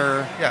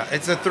together. Yeah,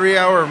 it's a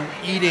 3-hour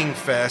eating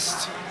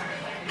fest.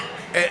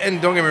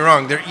 And don't get me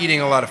wrong, they're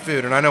eating a lot of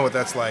food, and I know what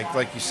that's like.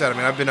 Like you said, I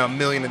mean, I've been to a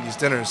million of these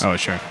dinners. Oh,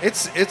 sure.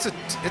 It's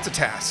a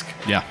task.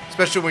 Yeah.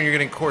 Especially when you're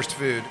getting coursed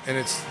food and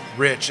it's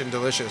rich and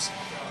delicious.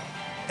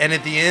 And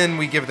at the end,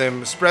 we give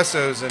them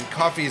espressos and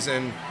coffees,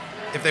 and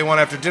if they want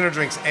after dinner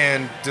drinks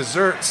and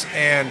desserts,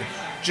 and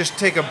just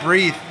take a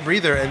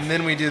breather, and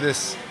then we do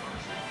this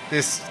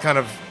kind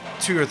of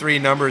 2 or 3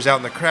 numbers out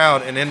in the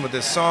crowd and end with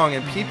this song,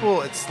 and people,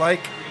 it's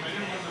like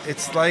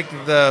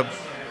the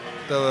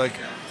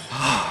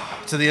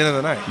to the end of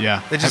the night.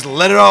 Yeah. They just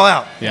let it all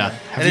out. Yeah.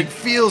 And it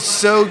feels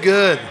so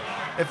good.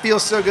 It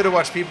feels so good to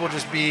watch people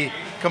just be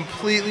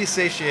completely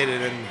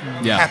satiated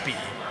and happy.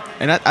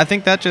 And I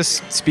think that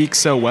just speaks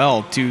so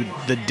well to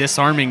the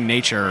disarming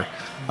nature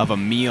of a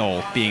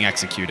meal being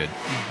executed,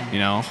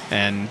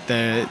 and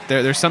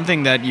there's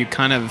something that you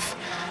kind of,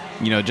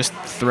 just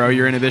throw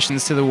your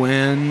inhibitions to the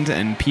wind,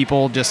 and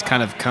people just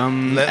kind of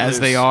come as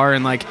they are,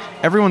 and like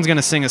everyone's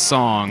gonna sing a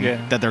song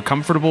that they're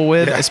comfortable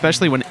with,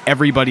 especially when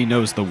everybody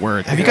knows the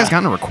words. Have you guys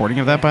gotten a recording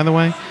of that, by the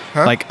way?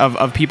 Huh? Like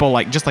of people,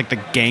 like just like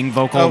the gang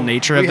vocal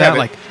nature of that,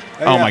 like.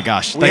 Oh my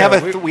gosh! We have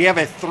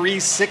a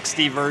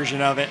 360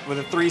 version of it with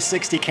a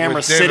 360 camera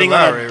with David sitting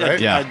Lowery,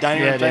 on a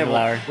dining room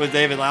table with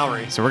David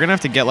Lowery. So we're gonna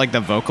have to get like the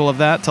vocal of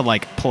that to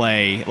like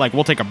play. Like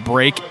we'll take a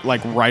break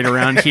like right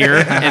around here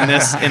in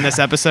this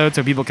episode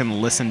so people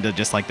can listen to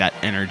just like that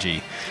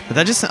energy. But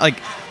that just like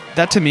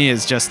that to me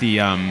is just the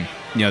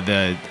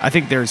I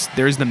think there's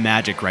the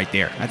magic right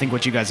there. I think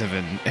what you guys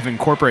have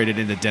incorporated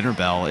into Dinner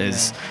Bell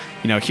is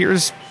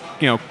here's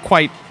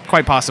quite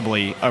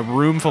possibly a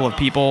room full of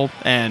people,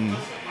 and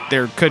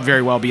there could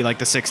very well be like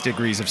the 6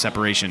 degrees of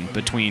separation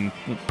between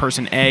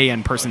person A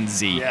and person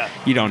Z. Yeah,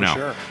 you don't know.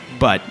 Sure.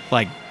 But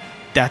like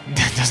that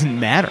doesn't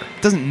matter.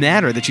 It doesn't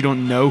matter that you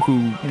don't know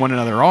who one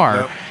another are.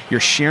 Nope. You're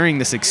sharing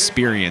this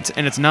experience,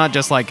 and it's not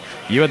just like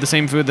you had the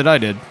same food that I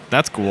did.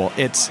 That's cool.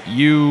 It's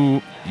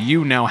you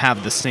now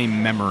have the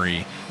same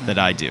memory that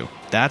I do.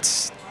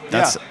 That's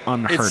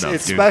unheard of.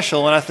 It's dude.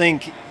 Special, and I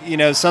think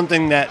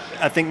something that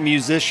I think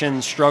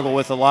musicians struggle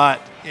with a lot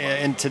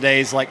in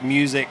today's like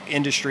music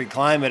industry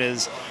climate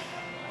is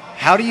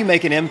how do you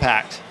make an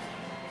impact?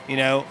 You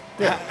know,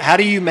 how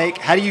do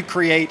you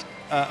create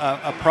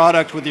a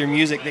product with your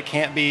music that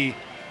can't be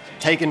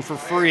taken for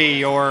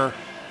free or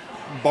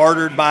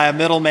bartered by a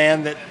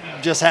middleman that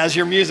just has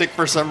your music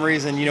for some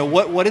reason? You know,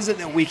 what is it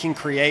that we can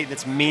create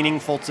that's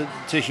meaningful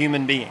to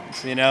human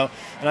beings? You know,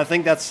 and I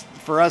think that's,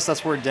 for us,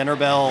 that's where Dinner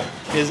Bell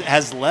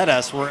has led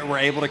us. We're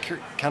able to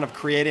kind of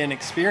create an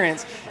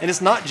experience, and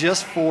it's not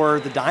just for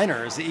the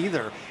diners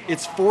either.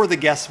 It's for the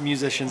guest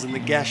musicians and the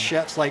guest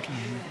chefs. Like,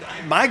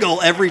 my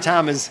goal every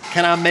time is,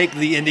 can I make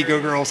the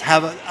Indigo Girls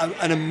have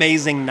an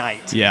amazing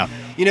night? Yeah.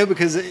 You know,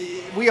 because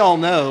we all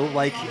know,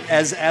 like,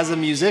 as a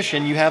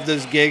musician, you have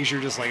those gigs.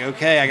 You're just like,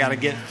 okay, I got to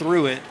get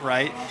through it,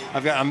 right?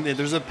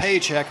 There's a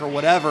paycheck or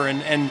whatever,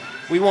 and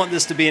we want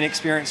this to be an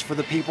experience for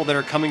the people that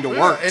are coming to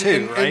work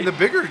too, right? And the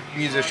bigger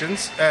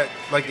musicians,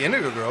 like the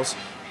Indigo Girls,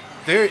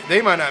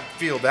 they might not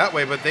feel that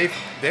way, but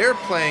they're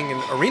playing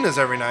in arenas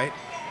every night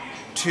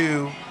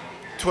to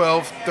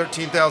 12,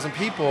 13,000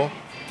 people.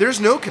 There's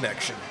no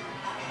connection.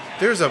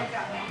 There's a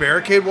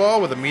barricade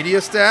wall with a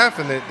media staff,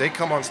 and they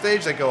come on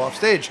stage, they go off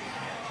stage.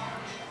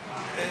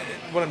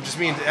 What I'm just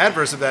meaning the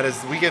adverse of that is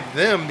we give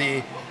them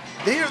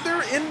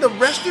they're in the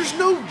rest. There's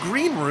no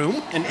green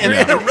room. An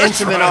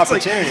intimate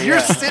opportunity. Like, you're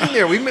sitting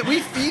there.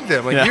 We feed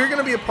them. Like, you're going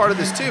to be a part of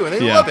this too, and they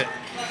love it.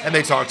 And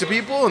they talk to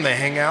people and they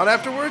hang out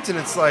afterwards. And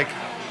it's like,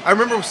 I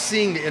remember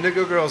seeing the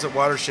Indigo Girls at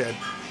Watershed.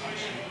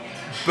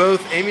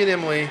 Both Amy and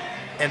Emily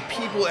and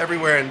people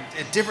everywhere, and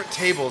at different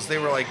tables, they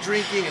were like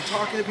drinking and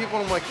talking to people.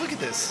 And I'm like, look at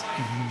this.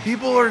 Mm-hmm.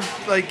 People are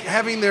like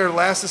having their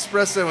last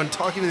espresso and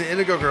talking to the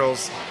Indigo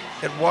Girls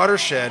at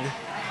Watershed.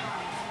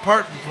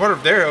 Part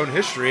of their own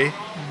history,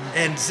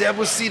 and Zeb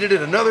was seated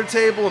at another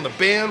table, and the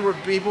band were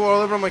people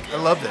all over. I'm like, I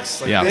love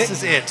this. Like, this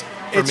is it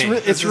for me.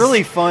 It's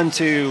really fun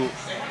to,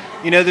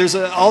 you know, there's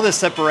all this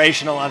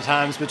separation a lot of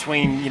times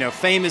between, you know,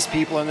 famous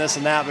people and this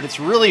and that, but it's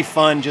really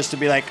fun just to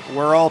be like,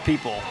 we're all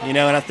people, you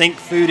know, and I think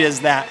food is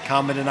that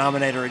common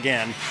denominator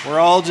again. We're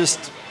all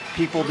just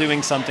people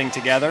doing something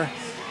together,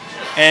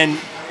 and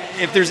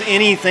if there's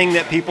anything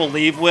that people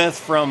leave with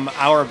from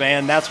our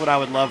band, that's what I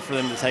would love for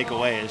them to take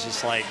away. Is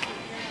just like,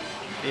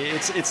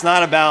 it's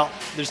not about,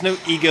 there's no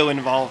ego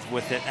involved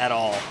with it at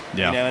all.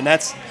 Yeah. You know, and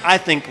that's, I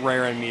think,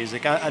 rare in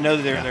music. I know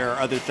there are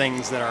other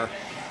things that are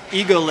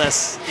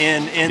egoless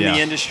in the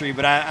industry,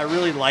 but I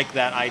really like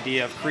that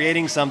idea of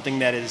creating something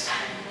that is,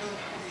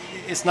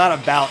 it's not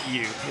about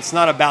you. It's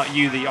not about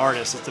you, the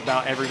artist. It's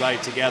about everybody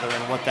together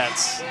and what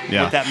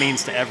that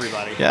means to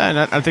everybody. Yeah, and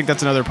I think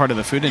that's another part of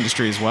the food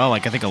industry as well.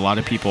 Like, I think a lot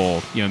of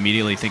people, you know,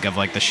 immediately think of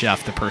like the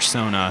chef, the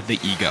persona, the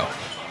ego,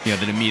 you know,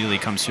 that immediately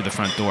comes through the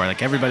front door.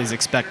 Like, everybody's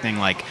expecting,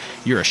 like,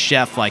 you're a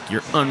chef, like,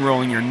 you're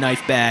unrolling your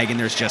knife bag and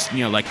there's just,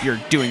 you know, like,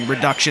 you're doing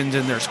reductions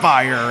and there's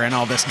fire and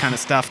all this kind of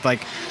stuff.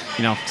 Like,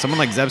 you know, someone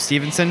like Zeb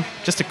Stevenson,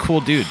 just a cool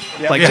dude.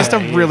 Yep. Like, just a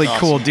really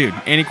cool awesome dude.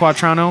 Annie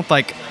Quattrano,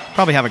 like,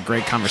 probably have a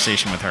great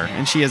conversation with her,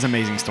 and she has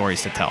amazing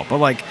stories to tell. But,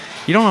 like,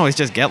 you don't always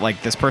just get,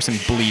 like, this person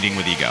bleeding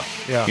with ego,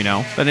 you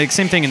know? But the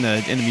same thing in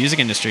the music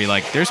industry.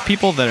 Like, there's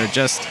people that are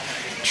just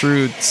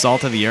true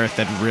salt of the earth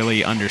that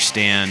really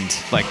understand,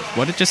 like,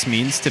 what it just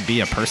means to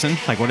be a person,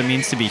 like, what it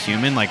means to be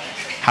human, like,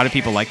 how do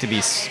people like to be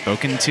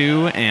spoken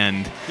to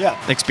and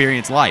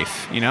experience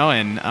life, you know?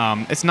 And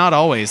it's not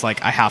always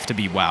like I have to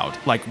be wowed.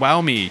 Like, wow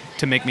me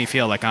to make me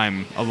feel like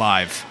I'm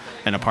alive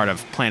and a part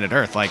of planet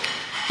Earth. Like,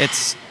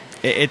 it's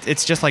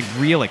just like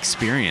real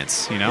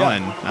experience, you know?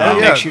 And that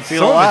makes you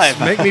feel alive.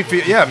 Make me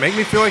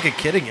feel like a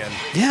kid again.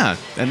 Yeah,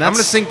 and I'm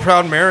gonna sing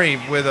Proud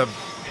Mary with a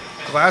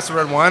glass of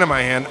red wine in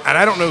my hand, and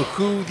I don't know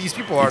who these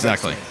people are.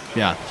 Exactly.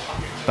 Yeah.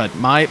 But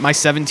my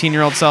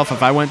 17-year-old self,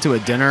 if I went to a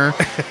dinner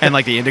and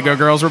like the Indigo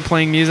Girls were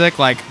playing music,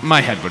 like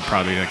my head would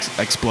probably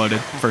exploded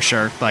for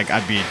sure. Like,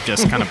 I'd be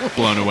just kind of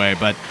blown away.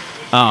 But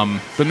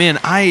man,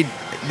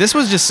 this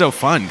was just so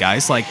fun,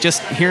 guys. Like,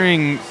 just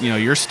hearing, you know,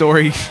 your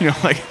story, you know,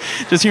 like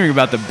just hearing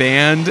about the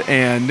band,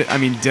 and I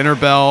mean, Dinner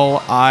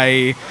Bell.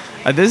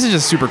 This is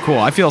just super cool.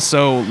 I feel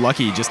so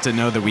lucky just to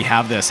know that we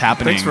have this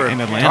happening in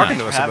Atlanta. Thanks for talking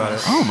to us about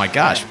it. Oh my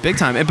gosh, big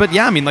time. But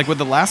yeah, I mean, like with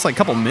the last like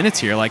couple minutes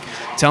here, like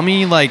tell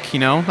me, like, you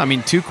know, I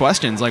mean, 2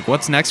 questions. Like,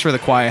 what's next for the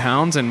Quiet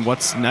Hounds and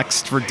what's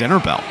next for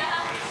Dinner Bell?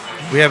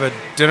 We have a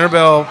Dinner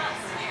Bell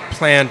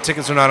planned.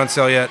 Tickets are not on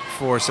sale yet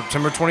for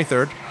September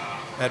 23rd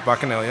at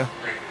Bacchanalia.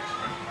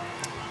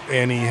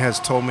 Annie has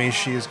told me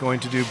she is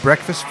going to do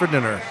breakfast for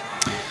dinner,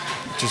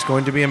 which is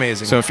going to be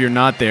amazing. So if you're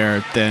not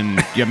there, then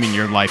I mean,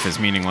 your life is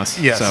meaningless.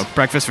 Yes. So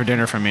breakfast for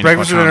dinner from Annie.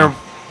 Breakfast for dinner,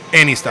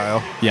 Annie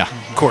style. Yeah.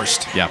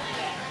 Coursed. Yeah.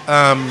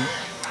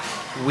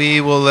 We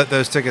will let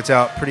those tickets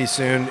out pretty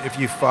soon. If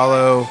you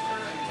follow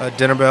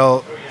Dinner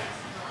Bell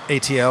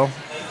ATL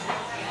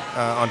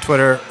on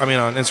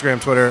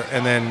Instagram, Twitter,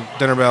 and then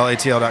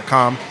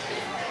dinnerbellatl.com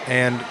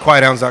and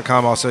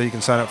quiethounds.com also, you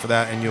can sign up for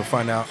that and you'll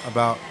find out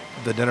about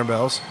the Dinner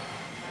Bells.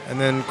 And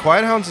then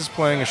Quiet Hounds is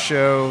playing a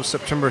show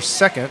September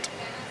 2nd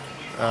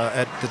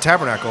at the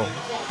Tabernacle.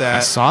 I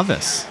saw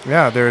this.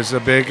 Yeah, there's a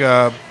big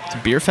it's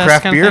a beer fest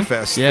craft kind of beer thing?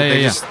 fest Yeah, that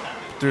they yeah. just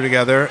threw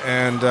together,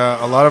 and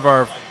a lot of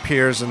our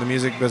peers in the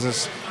music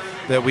business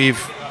that we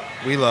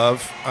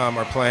love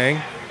are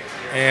playing,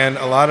 And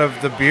a lot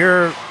of the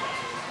beer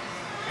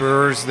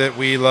brewers that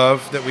we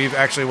love, that we've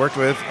actually worked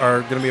with,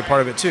 are going to be a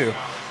part of it too.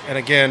 And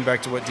again,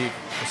 back to what Deke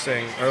was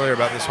saying earlier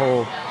about this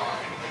whole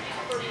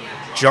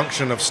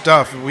junction of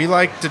stuff, we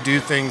like to do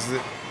things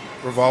that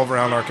revolve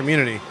around our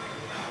community.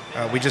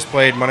 We just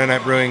played Monday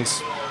Night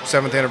Brewing's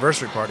 7th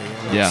anniversary party.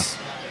 And it's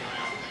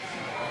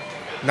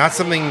not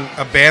something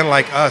a band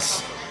like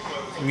us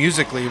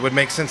musically would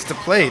make sense to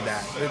play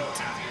that.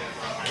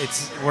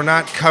 We're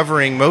not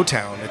covering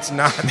Motown. It's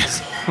not,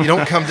 you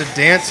don't come to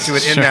dance to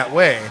it in that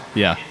way.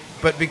 Yeah.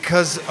 But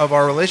because of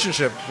our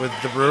relationship with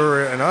the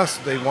brewer and us,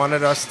 they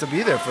wanted us to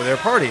be there for their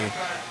party.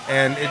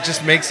 And it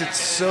just makes it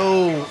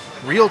so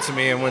real to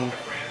me. And when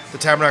the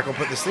Tabernacle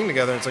put this thing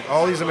together, it's like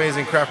all these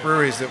amazing craft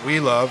breweries that we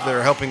love that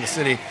are helping the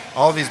city,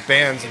 all these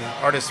bands and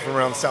artists from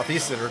around the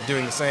Southeast that are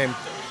doing the same.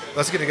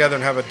 Let's get together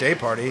and have a day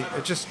party.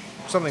 It's just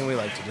something we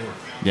like to do.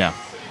 Yeah.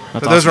 So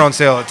those are on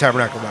sale at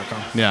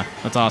tabernacle.com. Yeah,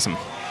 that's awesome.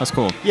 That's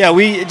cool. Yeah,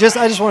 I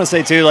just want to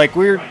say too, like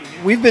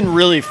we've been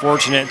really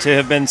fortunate to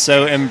have been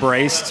so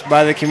embraced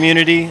by the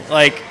community.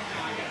 Like,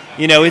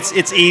 you know,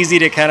 it's easy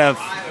to kind of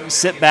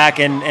sit back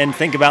and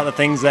think about the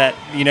things that,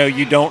 you know,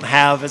 you don't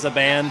have as a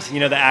band, you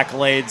know, the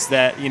accolades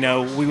that, you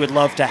know, we would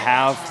love to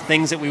have,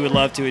 things that we would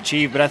love to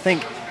achieve. But I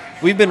think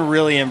we've been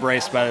really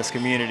embraced by this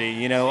community.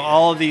 You know,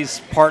 all of these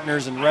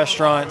partners and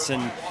restaurants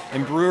and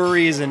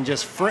breweries and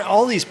just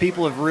all these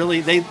people have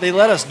really, they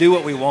let us do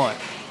what we want.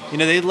 You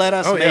know, they let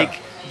us make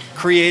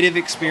creative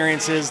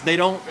experiences. They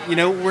don't, you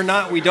know,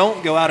 we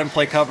don't go out and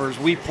play covers.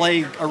 We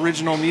play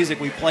original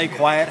music. We play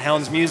Quiet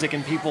Hounds music,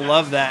 and people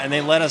love that, and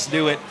they let us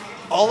do it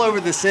all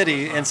over the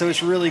city. And so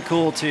it's really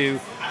cool to,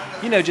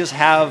 you know, just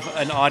have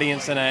an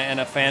audience and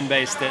a fan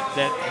base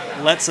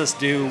that lets us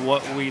do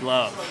what we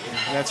love.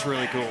 That's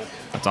really cool.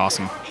 That's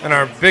awesome. And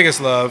our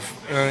biggest love,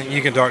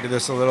 you can talk to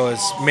this a little,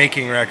 is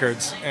making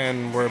records,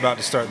 and we're about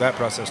to start that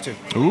process too.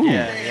 Ooh.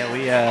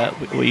 Yeah.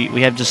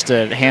 We have just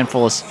a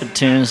handful of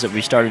tunes that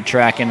we started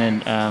tracking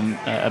in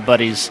a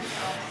buddy's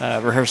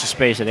rehearsal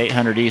space at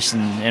 800 East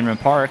in Inman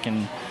Park,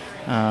 and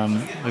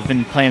we've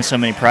been playing so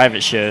many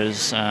private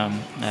shows, kind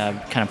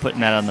of putting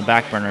that on the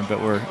back burner,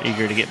 but we're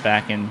eager to get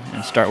back and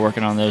start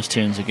working on those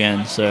tunes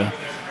again. So,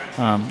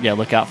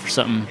 look out for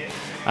something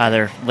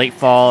either late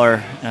fall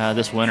or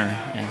this winter.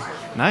 Yeah.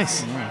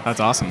 Nice. Yeah. That's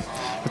awesome.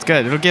 That's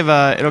good. It'll give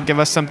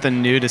us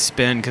something new to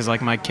spin, because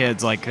like my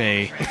kids, like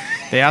they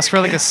ask for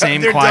like the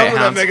same Quiet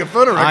Hounds. Making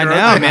fun of I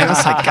know, man.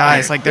 It's like,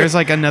 guys, like there's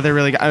like another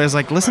really. I was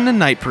like, listen to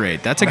Night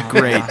Parade. That's a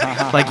great.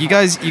 Like you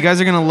guys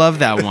are gonna love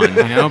that one,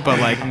 you know. But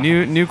like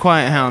new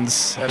Quiet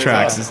Hounds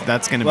tracks,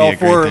 that's gonna be a great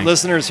thing. Well, for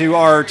listeners who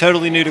are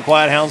totally new to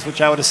Quiet Hounds, which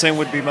I would assume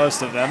would be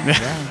most of them,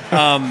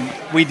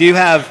 we do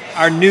have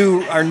our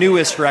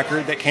newest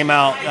record that came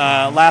out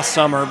last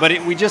summer.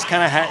 But we just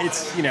kind of had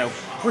it's, you know.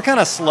 We're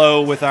kind of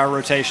slow with our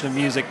rotation of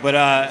music, but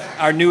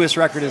our newest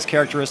record is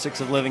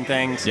Characteristics of Living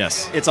Things.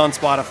 Yes. It's on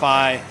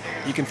Spotify.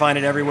 You can find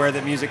it everywhere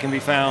that music can be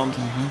found.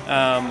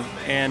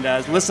 And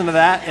listen to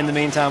that. In the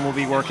meantime, we'll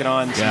be working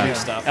on some new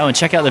stuff. Oh, and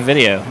check out the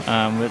video.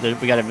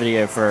 We got a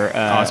video for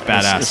it's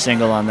badass. A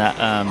single on that.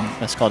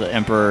 That's called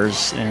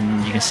Emperors,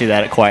 and you can see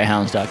that at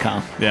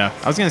quiethounds.com. Yeah.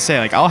 I was going to say,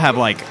 like, I'll have,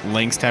 like,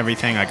 links to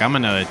everything. Like, I'm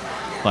going to,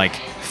 like,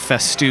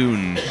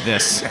 festoon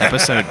this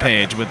episode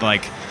page with,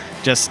 like,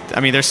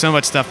 there's so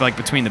much stuff like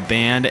between the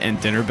band and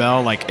Dinner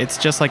Bell, like it's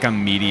just like a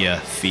media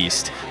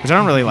feast, which I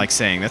don't really like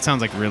saying. That sounds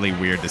like really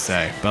weird to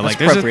say, but like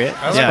there's appropriate.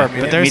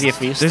 But there's media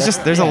feast.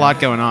 There's a lot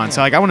going on.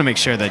 So like I want to make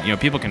sure that, you know,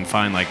 people can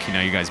find, like, you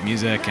know, you guys'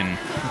 music and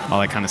all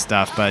that kind of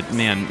stuff. But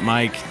man,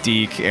 Mike,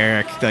 Deke,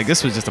 Eric, like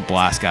this was just a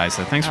blast, guys.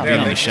 So thanks for being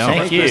on the show.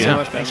 Thank you so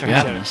much. Thanks for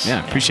having us.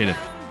 Yeah, appreciate it.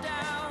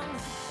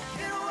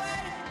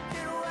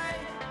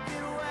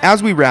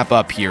 As we wrap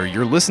up here,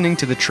 you're listening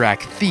to the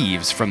track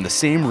Thieves from the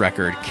same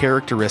record,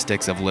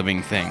 Characteristics of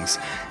Living Things,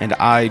 and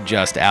I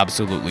just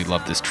absolutely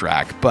love this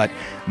track. But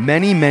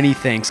many, many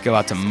thanks go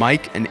out to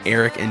Mike and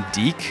Eric and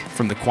Deke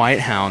from the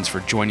Quiet Hounds for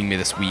joining me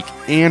this week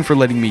and for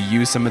letting me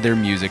use some of their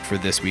music for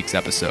this week's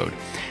episode.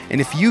 And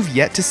if you've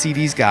yet to see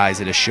these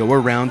guys at a show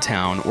around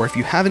town, or if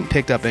you haven't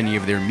picked up any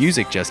of their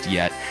music just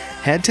yet,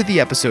 head to the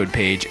episode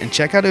page and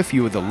check out a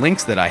few of the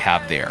links that I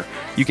have there.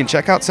 You can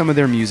check out some of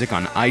their music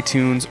on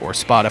iTunes or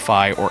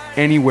Spotify or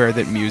anywhere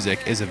that music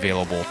is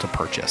available to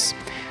purchase.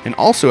 And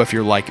also, if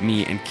you're like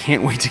me and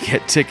can't wait to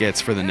get tickets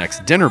for the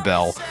next Dinner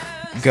Bell,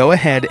 go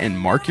ahead and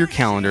mark your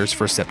calendars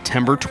for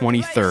September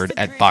 23rd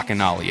at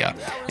Bacchanalia.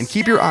 And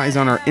keep your eyes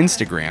on our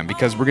Instagram,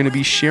 because we're going to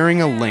be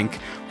sharing a link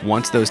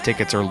once those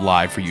tickets are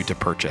live for you to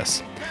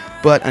purchase.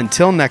 But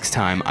until next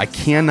time, I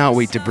cannot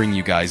wait to bring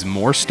you guys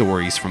more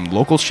stories from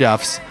local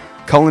chefs,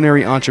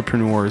 culinary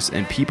entrepreneurs,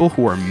 and people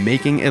who are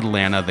making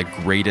Atlanta the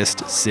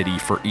greatest city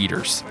for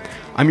eaters.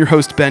 I'm your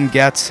host, Ben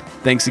Getz.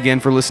 Thanks again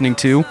for listening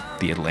to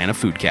the Atlanta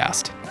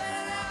Foodcast.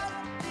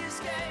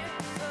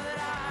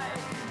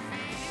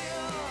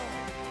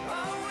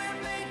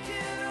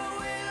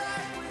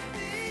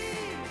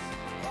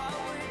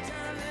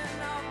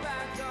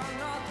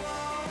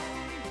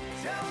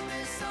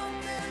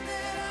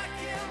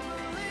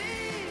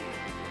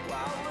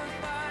 While we're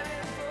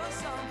fighting for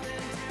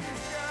something to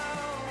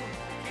show.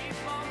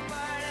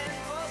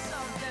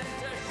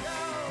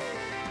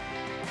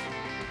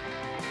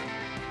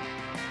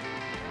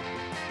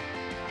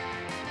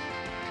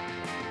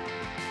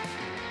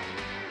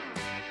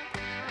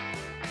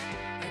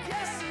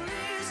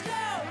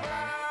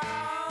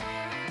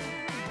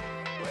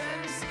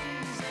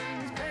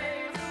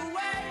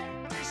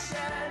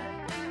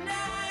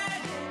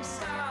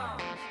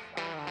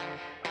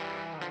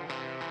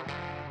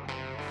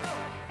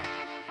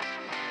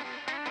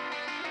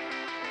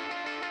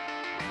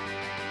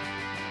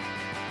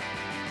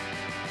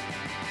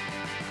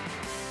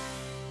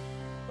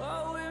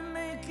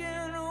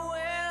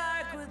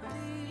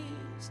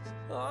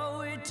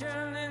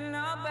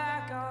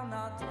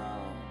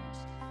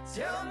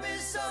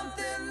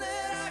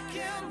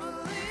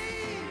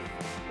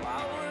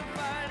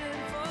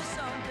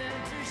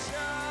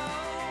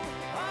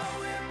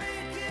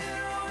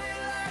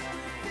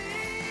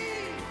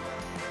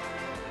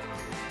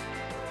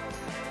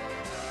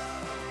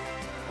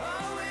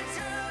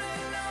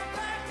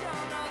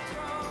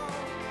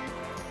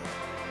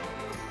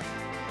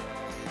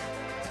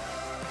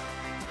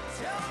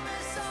 Tell me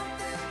so